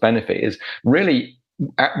people's benefit, is really,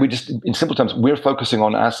 we just, in simple terms, we're focusing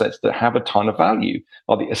on assets that have a ton of value.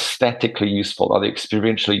 Are they aesthetically useful? Are they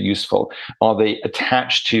experientially useful? Are they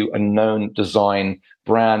attached to a known design,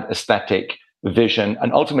 brand, aesthetic, vision?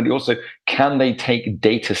 And ultimately also, can they take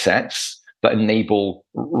data sets that enable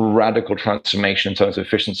radical transformation in terms of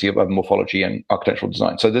efficiency of morphology and architectural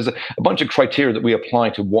design? So there's a bunch of criteria that we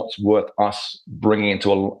apply to what's worth us bringing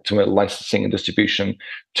into a licensing and distribution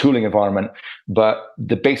tooling environment. But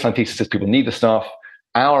the baseline thesis is people need the stuff.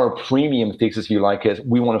 Our premium thesis, if you like, is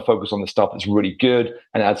we want to focus on the stuff that's really good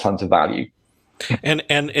and adds tons of value. And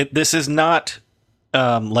this is not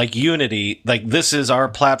like Unity, like this is our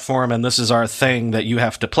platform and this is our thing that you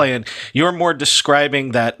have to play in. You're more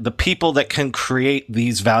describing that the people that can create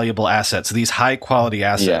these valuable assets, these high quality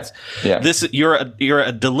assets, you're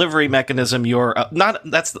a delivery mechanism. You're not,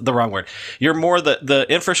 that's the wrong word. You're more the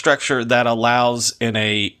infrastructure that allows in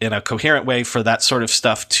a coherent way for that sort of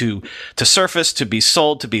stuff to surface, to be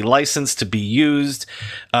sold, to be licensed, to be used,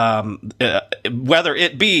 whether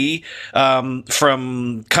it be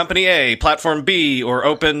from company A, platform B, or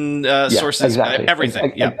open sources, exactly.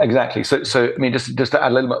 Everything. Exactly. So I mean, just to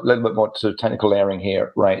add a little bit more to technical layering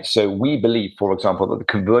here, right? So we believe, for example, that the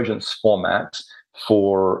convergence format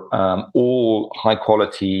for all high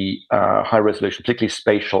quality, high resolution, particularly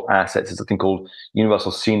spatial assets, is a thing called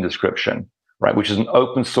universal scene description, right? Which is an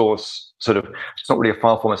open source sort of, it's not really a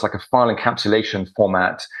file format, it's like a file encapsulation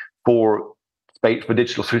format for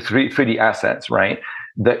digital 3D assets, right?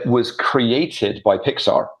 That was created by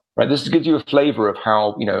Pixar. Right. This gives you a flavor of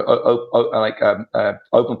how,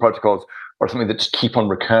 open protocols are something that just keep on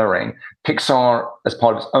recurring. Pixar, as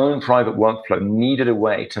part of its own private workflow, needed a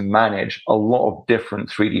way to manage a lot of different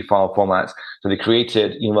 3D file formats. So they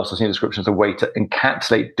created universal scene descriptions, a way to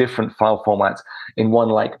encapsulate different file formats in one,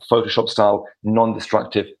 like Photoshop style,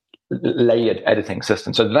 non-destructive, layered editing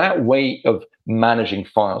system. So that way of managing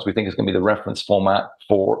files, we think, is going to be the reference format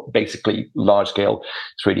for basically large-scale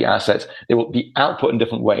 3D assets. It will be output in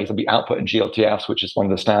different ways. It'll be output in GLTFs, which is one of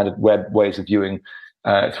the standard web ways of viewing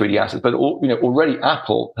 3D assets. But already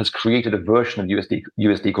Apple has created a version of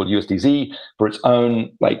USD called USDZ for its own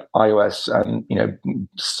like iOS and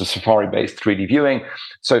Safari-based 3D viewing.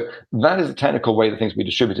 So that is the technical way that things will be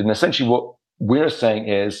distributed. And essentially, what we're saying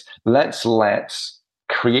is, let's let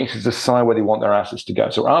creators decide where they want their assets to go.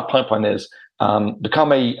 So our pipeline is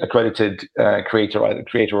become a accredited creator, either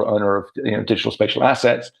creator or owner of digital spatial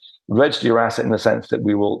assets. Register your asset in the sense that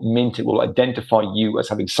we will mint it, will identify you as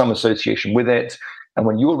having some association with it. And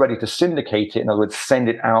when you're ready to syndicate it, in other words, send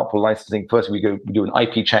it out for licensing, first we do an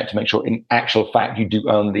IP check to make sure in actual fact you do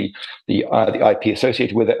own the IP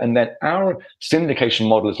associated with it. And then our syndication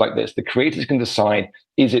model is like this. The creators can decide,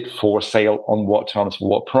 is it for sale, on what terms, for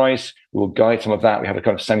what price? We will guide some of that. We have a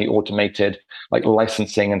kind of semi-automated like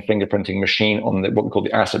licensing and fingerprinting machine on what we call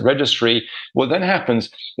the asset registry. What then happens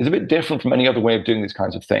is a bit different from any other way of doing these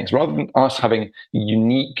kinds of things. Rather than us having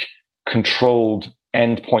unique, controlled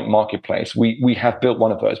endpoint marketplace, we have built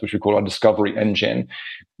one of those, which we call our discovery engine.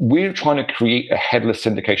 We're trying to create a headless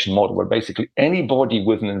syndication model where basically anybody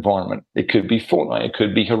with an environment, it could be Fortnite, it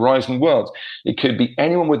could be Horizon Worlds, it could be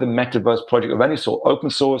anyone with a metaverse project of any sort, open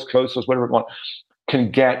source, closed source, whatever it wants, can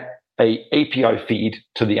get a API feed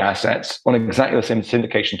to the assets on exactly the same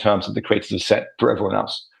syndication terms that the creators have set for everyone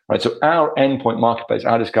else. Right. So our endpoint marketplace,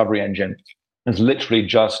 our discovery engine, It's literally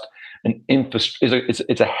just an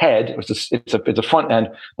it's a head, it's a front end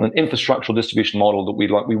on an infrastructural distribution model that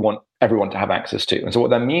we want everyone to have access to. And so what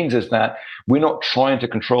that means is that we're not trying to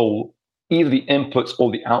control either the inputs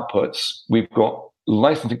or the outputs. We've got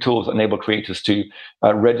licensing tools that enable creators to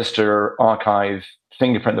register, archive,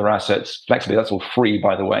 fingerprint their assets flexibly. That's all free,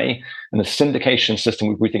 by the way. And the syndication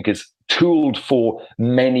system we think is tooled for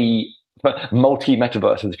many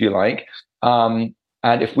multi-metaverses, if you like.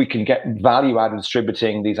 And if we can get value out of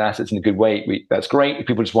distributing these assets in a good way, that's great. If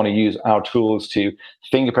people just want to use our tools to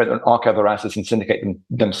fingerprint and archive their assets and syndicate them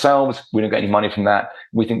themselves, we don't get any money from that.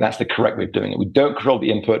 We think that's the correct way of doing it. We don't control the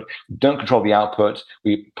input, we don't control the output.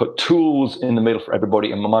 We put tools in the middle for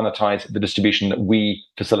everybody and monetize the distribution that we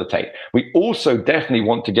facilitate. We also definitely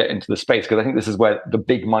want to get into the space, because I think this is where the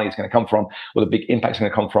big money is going to come from, or the big impact is going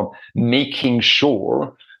to come from, making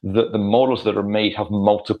sure that the models that are made have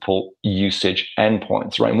multiple usage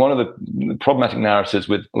endpoints, right? And one of the problematic narratives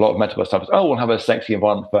with a lot of metaverse stuff is, oh, we'll have a sexy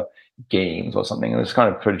environment for games or something. And it's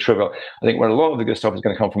kind of pretty trivial. I think where a lot of the good stuff is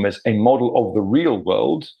going to come from is a model of the real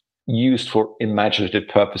world used for imaginative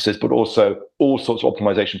purposes, but also all sorts of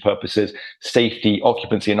optimization purposes, safety,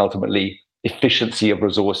 occupancy, and ultimately efficiency of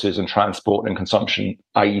resources and transport and consumption,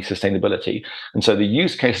 i.e. sustainability. And so the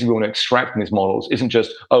use cases we want to extract from these models isn't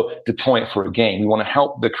just, deploy it for a game. We want to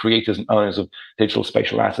help the creators and owners of digital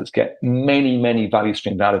spatial assets get many, many value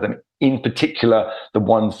streams out of them, in particular, the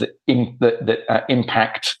ones that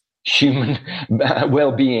impact human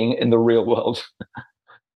well-being in the real world.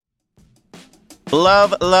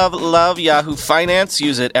 Love, love, love Yahoo Finance.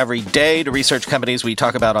 Use it every day to research companies we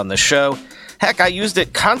talk about on the show. Heck, I used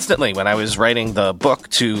it constantly when I was writing the book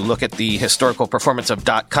to look at the historical performance of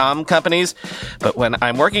 .com companies. But when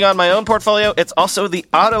I'm working on my own portfolio, it's also the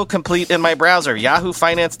autocomplete in my browser,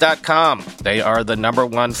 yahoofinance.com. They are the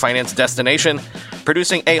 #1 finance destination,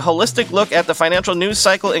 producing a holistic look at the financial news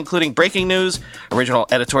cycle, including breaking news, original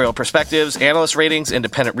editorial perspectives, analyst ratings,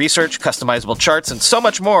 independent research, customizable charts, and so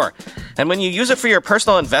much more. And when you use it for your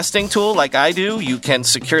personal investing tool like I do, you can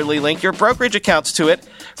securely link your brokerage accounts to it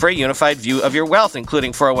for a unified view of your wealth,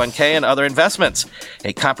 including 401k and other investments.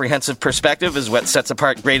 A comprehensive perspective is what sets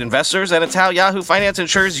apart great investors, and it's how Yahoo Finance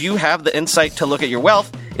ensures you have the insight to look at your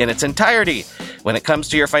wealth in its entirety. When it comes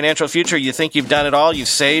to your financial future, you think you've done it all, you've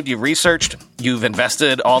saved, you've researched, you've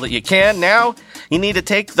invested all that you can. Now, you need to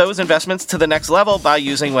take those investments to the next level by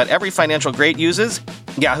using what every financial great uses,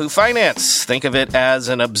 Yahoo Finance. Think of it as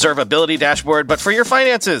an observability dashboard, but for your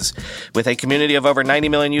finances. With a community of over 90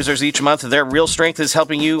 million users each month, their real strength is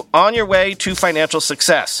helping you on your way to financial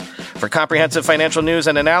success. For comprehensive financial news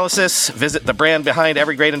and analysis, visit the brand behind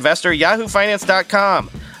every great investor, yahoofinance.com.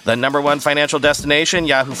 The #1 financial destination,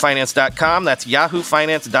 yahoofinance.com. That's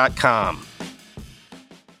yahoofinance.com.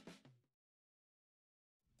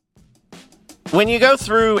 When you go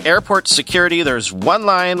through airport security, there's one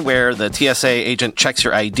line where the TSA agent checks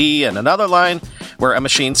your ID and another line where a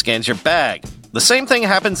machine scans your bag. The same thing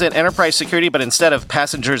happens in enterprise security, but instead of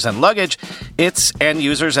passengers and luggage, it's end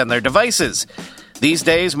users and their devices. These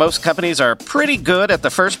days, most companies are pretty good at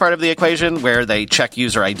the first part of the equation where they check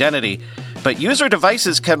user identity. But user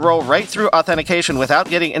devices can roll right through authentication without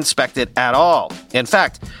getting inspected at all. In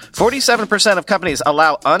fact, 47% of companies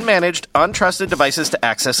allow unmanaged, untrusted devices to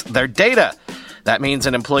access their data. That means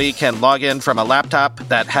an employee can log in from a laptop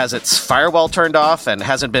that has its firewall turned off and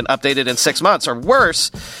hasn't been updated in 6 months. Or worse,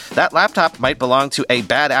 that laptop might belong to a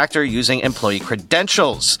bad actor using employee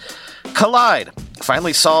credentials. Collide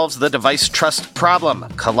finally solves the device trust problem.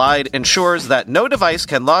 Collide ensures that no device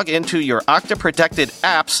can log into your Okta-protected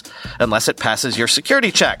apps unless it passes your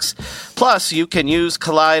security checks. Plus, you can use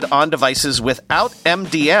Collide on devices without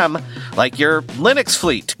MDM, like your Linux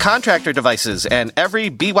fleet, contractor devices, and every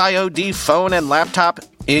BYOD phone and laptop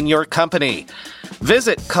in your company.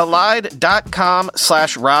 Visit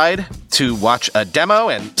collide.com/ride to watch a demo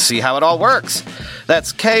and see how it all works.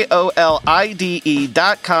 That's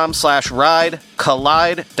KOLIDE.com/ride,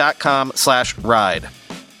 collide.com/ride.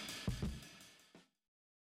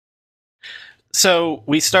 So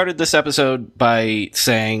we started this episode by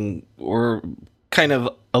saying we're kind of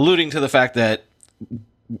alluding to the fact that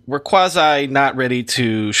we're quasi not ready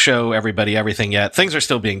to show everybody everything yet. Things are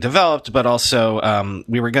still being developed, but also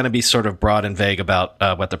we were going to be sort of broad and vague about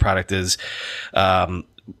what the product is.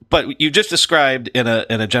 But you just described in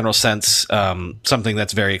a general sense something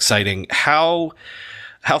that's very exciting. How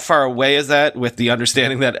far away is that, with the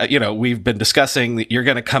understanding that we've been discussing that you're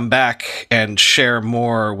going to come back and share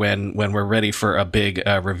more when we're ready for a big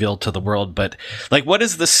reveal to the world? But like, what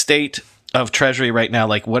is the state of Treasury right now?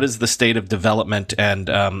 Like, what is the state of development, and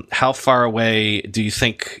how far away do you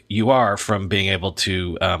think you are from being able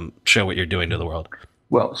to show what you're doing to the world?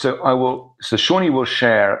 Well, so Shawnee will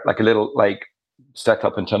share like a little like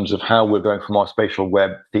setup in terms of how we're going from our spatial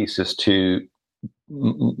web thesis to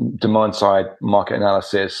demand side market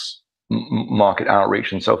analysis, market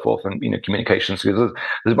outreach, and so forth, and communications. Because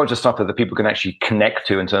there's a bunch of stuff that the people can actually connect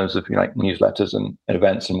to in terms of like newsletters and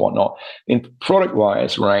events and whatnot. In product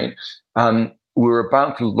wise, right? We're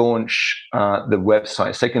about to launch the website.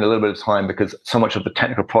 It's taking a little bit of time because so much of the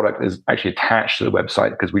technical product is actually attached to the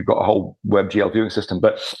website because we've got a whole WebGL viewing system.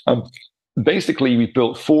 But basically, we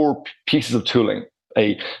built 4 pieces of tooling: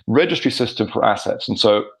 a registry system for assets, and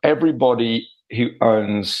so everybody who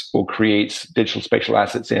owns or creates digital spatial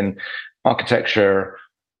assets in architecture,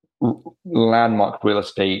 landmark real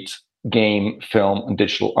estate, game, film, and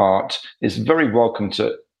digital art is very welcome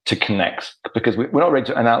to connect, because we're not ready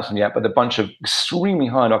to announce them yet, but a bunch of extremely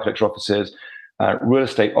high-end architecture offices, real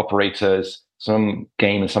estate operators, some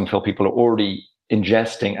game and some film people are already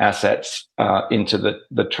ingesting assets into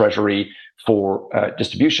the Treasury for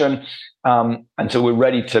distribution. And so we're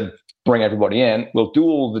ready to bring everybody in. We'll do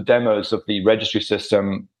all the demos of the registry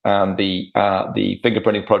system, the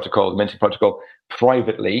fingerprinting protocol, the minting protocol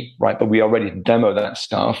privately, right? But we are ready to demo that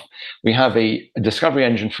stuff. We have a discovery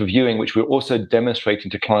engine for viewing, which we're also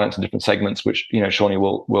demonstrating to clients in different segments, which Shawnee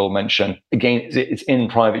will mention. Again, it's in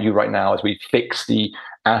private view right now as we fix the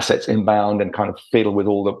assets inbound and kind of fiddle with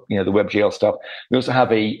all the the WebGL stuff. We also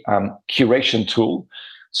have a curation tool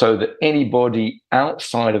so that anybody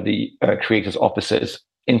outside of the creators' offices,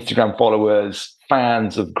 Instagram followers,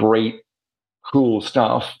 fans of great, cool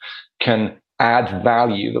stuff, can add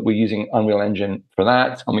value. That we're using Unreal Engine for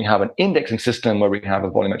that. And we have an indexing system where we have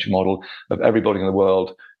a volumetric model of everybody in the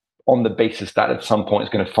world on the basis that at some point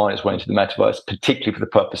it's going to find its way into the metaverse, particularly for the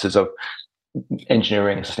purposes of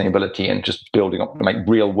engineering and sustainability and just building up like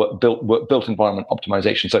real built environment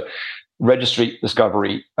optimization. So registry,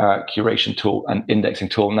 discovery, curation tool, and indexing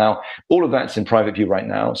tool. Now, all of that's in private view right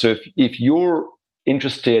now. So if you're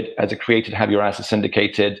interested as a creator to have your assets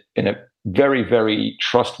syndicated in a very, very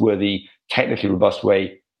trustworthy, technically robust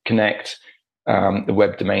way, connect. The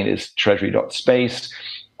web domain is treasury.space.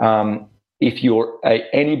 If you're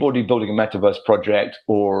anybody building a metaverse project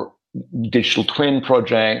or digital twin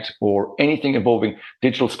project or anything involving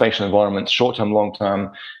digital spatial environments, short-term,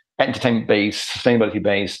 long-term, entertainment-based,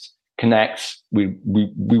 sustainability-based, connect. We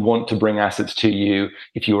want to bring assets to you.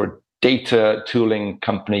 If you're a data tooling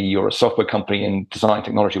company, you're a software company in design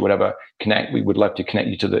technology, whatever, connect. We would love to connect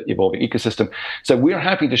you to the evolving ecosystem. So we're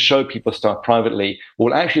happy to show people stuff privately.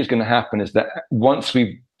 What actually is going to happen is that once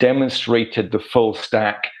we've demonstrated the full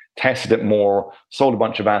stack, tested it more, sold a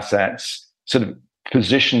bunch of assets, sort of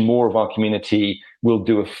position more of our community, we'll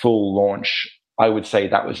do a full launch. I would say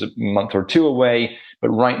that was a month or 2 away. But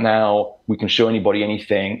right now, we can show anybody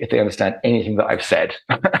anything if they understand anything that I've said.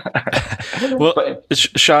 Well,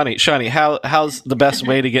 Shawnee, how's the best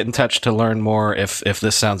way to get in touch to learn more if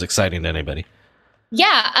this sounds exciting to anybody?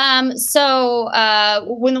 Yeah. So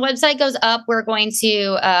when the website goes up, we're going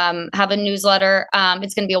to have a newsletter.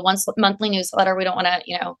 It's going to be a once monthly newsletter. We don't want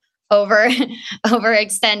to,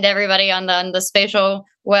 overextend everybody on the spatial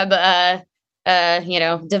web,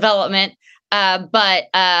 development. But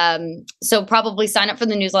so probably sign up for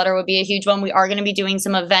the newsletter would be a huge one. We are going to be doing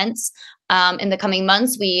some events in the coming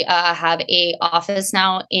months. We have a office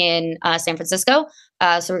now in San Francisco.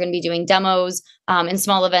 So we're going to be doing demos and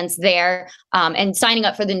small events there. And signing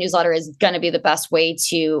up for the newsletter is going to be the best way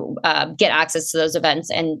to get access to those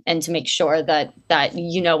events and to make sure that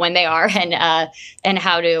when they are and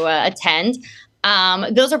how to attend.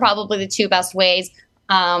 Those are probably the 2 best ways.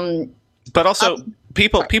 But also,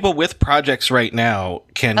 people with projects right now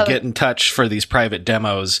can get in touch for these private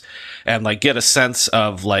demos and like get a sense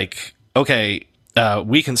of like, okay,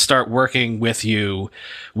 we can start working with you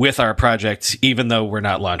with our project, even though we're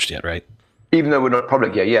not launched yet, right? Even though we're not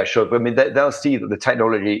public yet, yeah, sure. But I mean, they'll see that the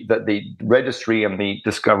technology, that the registry and the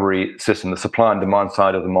discovery system, the supply and demand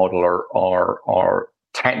side of the model are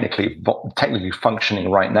technically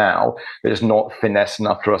functioning right now. It's not finesse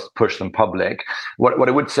enough for us to push them public. What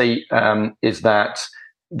I would say is that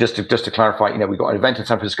just to clarify, we've got an event in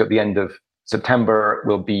San Francisco at the end of September.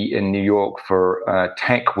 We'll be in New York for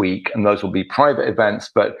Tech Week, and those will be private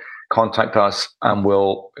events. But contact us, and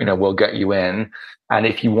we'll get you in. And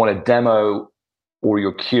if you want a demo or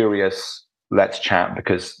you're curious, let's chat,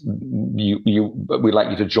 because we'd like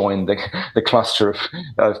you to join the cluster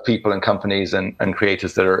of people and companies and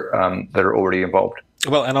creators that are already involved.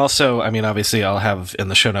 Well, and also, I mean, obviously, I'll have in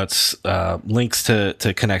the show notes links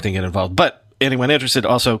to connect and get involved. But anyone interested,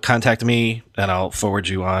 also contact me and I'll forward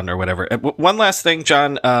you on or whatever. One last thing,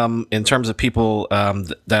 John, in terms of people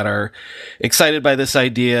that are excited by this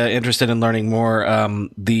idea, interested in learning more,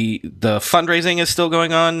 the fundraising is still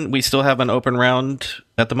going on. We still have an open round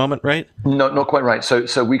at the moment, right? No, not quite right.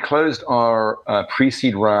 So we closed our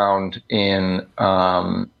pre-seed round in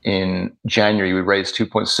January. We raised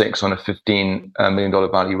 2.6 on a $15 million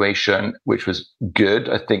valuation, which was good.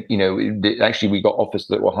 I think, actually we got offers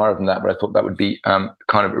that were higher than that, but I thought that would be kind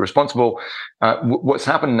of irresponsible. What's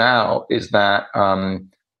happened now is that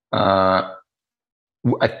I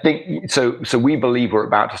think so we believe we're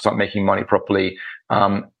about to start making money properly.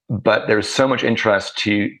 But there is so much interest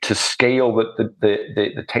to scale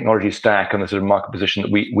the technology stack and the sort of market position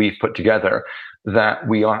that we've put together that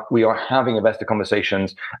we are having investor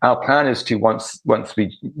conversations. Our plan is to once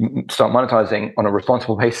we start monetizing on a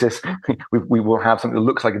responsible basis, we will have something that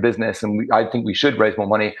looks like a business, and I think we should raise more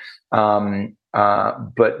money.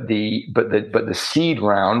 But the seed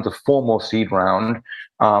round, the formal seed round,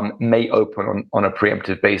 may open on a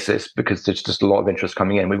preemptive basis because there's just a lot of interest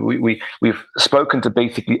coming in. We've spoken to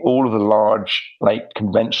basically all of the large, like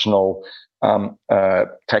conventional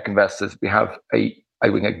tech investors. We have a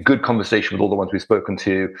good conversation with all the ones we've spoken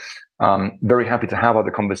to. Very happy to have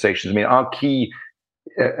other conversations. I mean, our key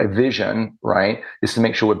vision, right, is to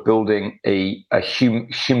make sure we're building a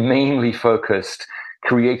humanely focused,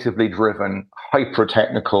 creatively driven, hyper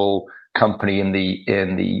technical company in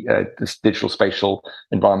this digital spatial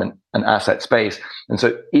environment and asset space. And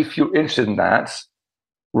so if you're interested in that,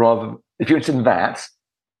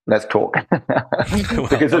 let's talk.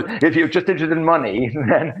 Because if you're just interested in money,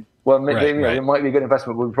 then it might be a good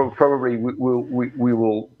investment. We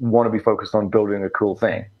will want to be focused on building a cool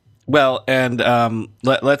thing. Well, and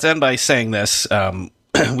let's end by saying this.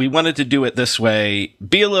 We wanted to do it this way,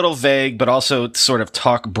 be a little vague, but also sort of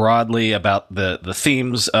talk broadly about the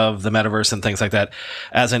themes of the metaverse and things like that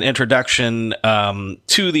as an introduction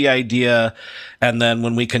to the idea. And then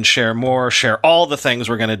when we can share all the things,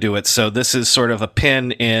 we're going to do it. So this is sort of a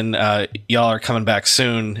pin in y'all are coming back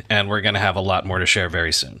soon, and we're going to have a lot more to share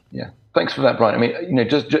very soon. Yeah. Thanks for that, Brian. I mean,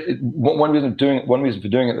 just one reason for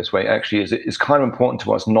doing it this way actually is it's kind of important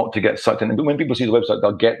to us not to get sucked in. When people see the website,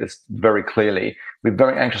 they'll get this very clearly. We're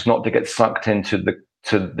very anxious not to get sucked into the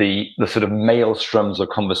sort of maelstroms of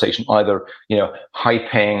conversation, either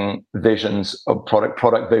hyping visions of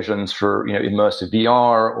product visions for immersive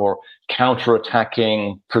VR or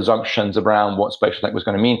counterattacking presumptions around what spatial tech was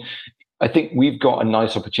going to mean. I think we've got a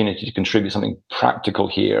nice opportunity to contribute something practical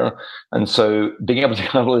here. And so being able to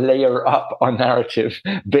kind of layer up our narrative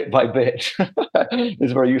bit by bit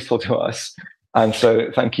is very useful to us. And so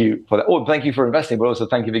thank you for that. Oh, thank you for investing, but also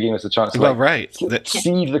thank you for giving us a chance to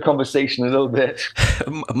seed the conversation a little bit.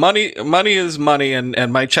 Money is money,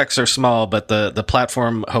 and my checks are small, but the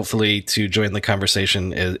platform, hopefully, to join the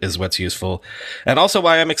conversation is what's useful. And also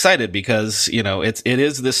why I'm excited, because, it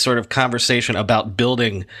is this sort of conversation about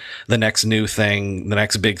building the next new thing, the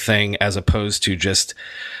next big thing, as opposed to just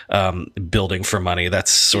building for money.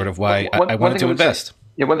 That's sort of why I wanted to invest.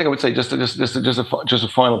 Yeah, one thing I would say, just a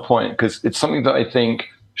final point, because it's something that I think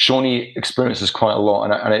Shawnee experiences quite a lot,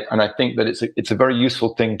 and I think that it's a very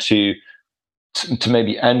useful thing to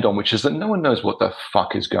maybe end on, which is that no one knows what the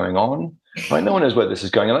fuck is going on, right? No one knows where this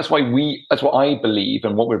is going, and that's what I believe,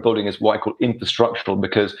 and what we're building is what I call infrastructural,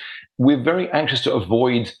 because we're very anxious to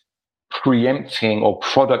avoid preempting or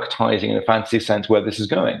productizing in a fancy sense where this is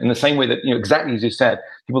going. In the same way that, exactly as you said,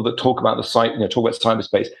 people that talk about the site, talk about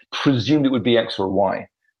cyberspace, presumed it would be X or Y,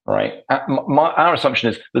 right? Our assumption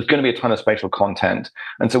is there's going to be a ton of spatial content.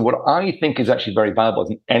 And so what I think is actually very valuable as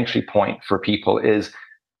an entry point for people is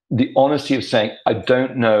the honesty of saying, I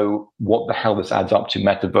don't know what the hell this adds up to: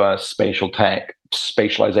 metaverse, spatial tech,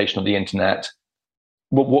 spatialization of the internet.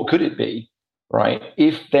 Well, what could it be, right?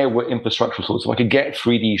 If there were infrastructural tools, so I could get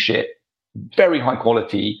 3D shit, very high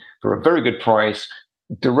quality for a very good price,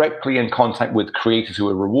 directly in contact with creators who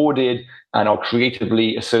are rewarded and are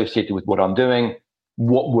creatively associated with what I'm doing,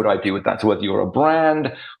 what would I do with that? So whether you're a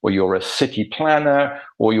brand or you're a city planner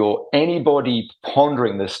or you're anybody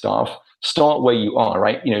pondering this stuff, start where you are,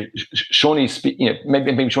 right? Shawnee's,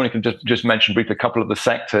 maybe Shawnee can just mention briefly a couple of the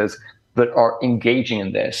sectors that are engaging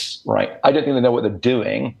in this, right? I don't think they know what they're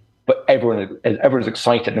doing, but everyone is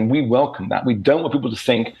excited, and we welcome that. We don't want people to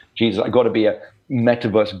think, Jesus, I got to be a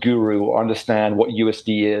metaverse guru or understand what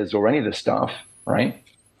USD is or any of this stuff, right?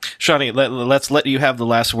 Shawnee, let's let you have the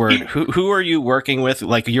last word. Who are you working with?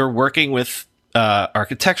 Like, you're working with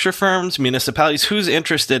architecture firms, municipalities. Who's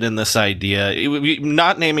interested in this idea?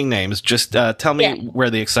 Not naming names, just tell me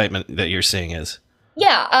where the excitement that you're seeing is.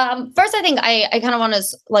 Yeah. First, I think I kind of want to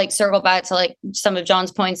like circle back to like some of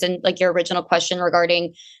John's points and like your original question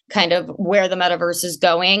regarding kind of where the metaverse is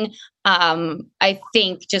going. I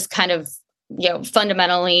think just kind of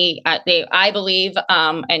fundamentally, I believe,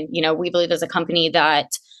 and we believe as a company that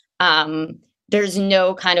there's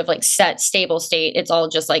no kind of like set stable state. It's all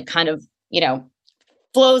just like kind of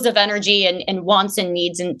flows of energy and wants and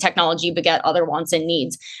needs, and technology beget other wants and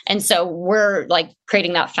needs. And so we're like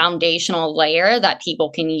creating that foundational layer that people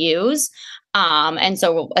can use. And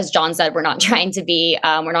so, as John said, we're not trying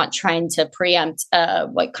to preempt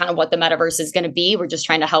like kind of what the metaverse is going to be. We're just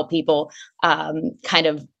trying to help people kind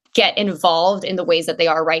of get involved in the ways that they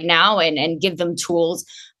are right now, and give them tools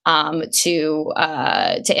to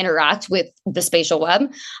interact with the spatial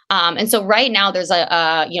web. And so right now there's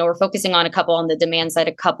we're focusing on on the demand side,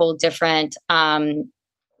 a couple different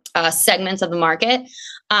segments of the market.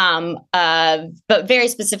 But very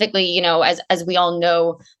specifically, as we all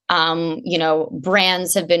know,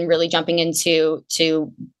 brands have been really jumping into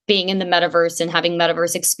being in the metaverse and having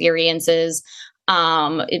metaverse experiences.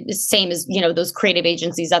 Same as those creative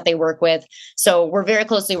agencies that they work with. So we're very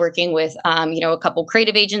closely working with a couple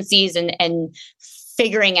creative agencies and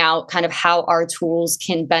figuring out kind of how our tools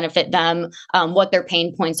can benefit them, what their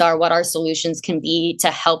pain points are, what our solutions can be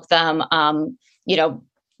to help them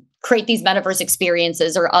create these metaverse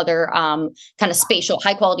experiences or other kind of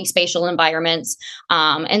high quality spatial environments.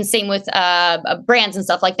 And same with brands and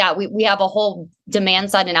stuff like that. We have a whole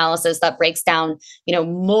demand side analysis that breaks down,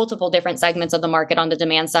 multiple different segments of the market on the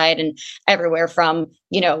demand side, and everywhere from,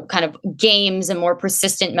 kind of games and more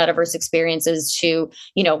persistent metaverse experiences to,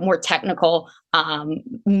 more technical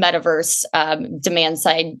metaverse demand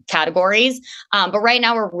side categories. But right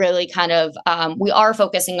now we're really kind of, we are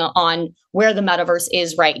focusing on where the metaverse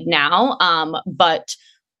is right now. But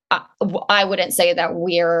I wouldn't say that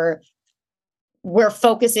we're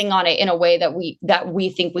focusing on it in a way that we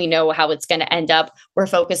think we know how it's going to end up. We're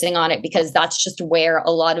focusing on it because that's just where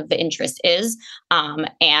a lot of the interest is.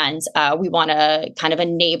 And we want to kind of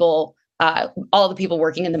enable all the people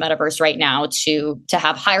working in the metaverse right now to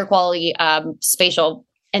have higher quality spatial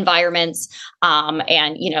environments,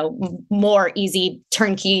 and more easy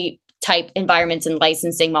turnkey type environments and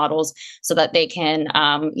licensing models, so that they can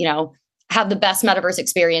have the best metaverse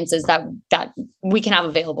experiences that we can have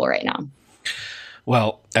available right now.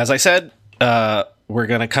 Well, as I said, we're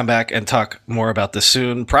going to come back and talk more about this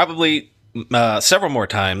soon, probably several more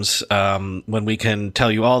times, when we can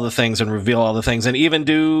tell you all the things and reveal all the things and even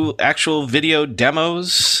do actual video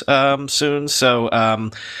demos soon. So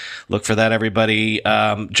look for that, everybody.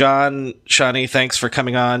 John, Shani, thanks for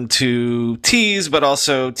coming on to tease, but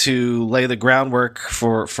also to lay the groundwork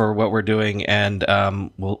for what we're doing. And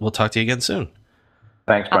we'll talk to you again soon.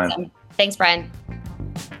 Thanks, Brian. Awesome. Thanks, Brian.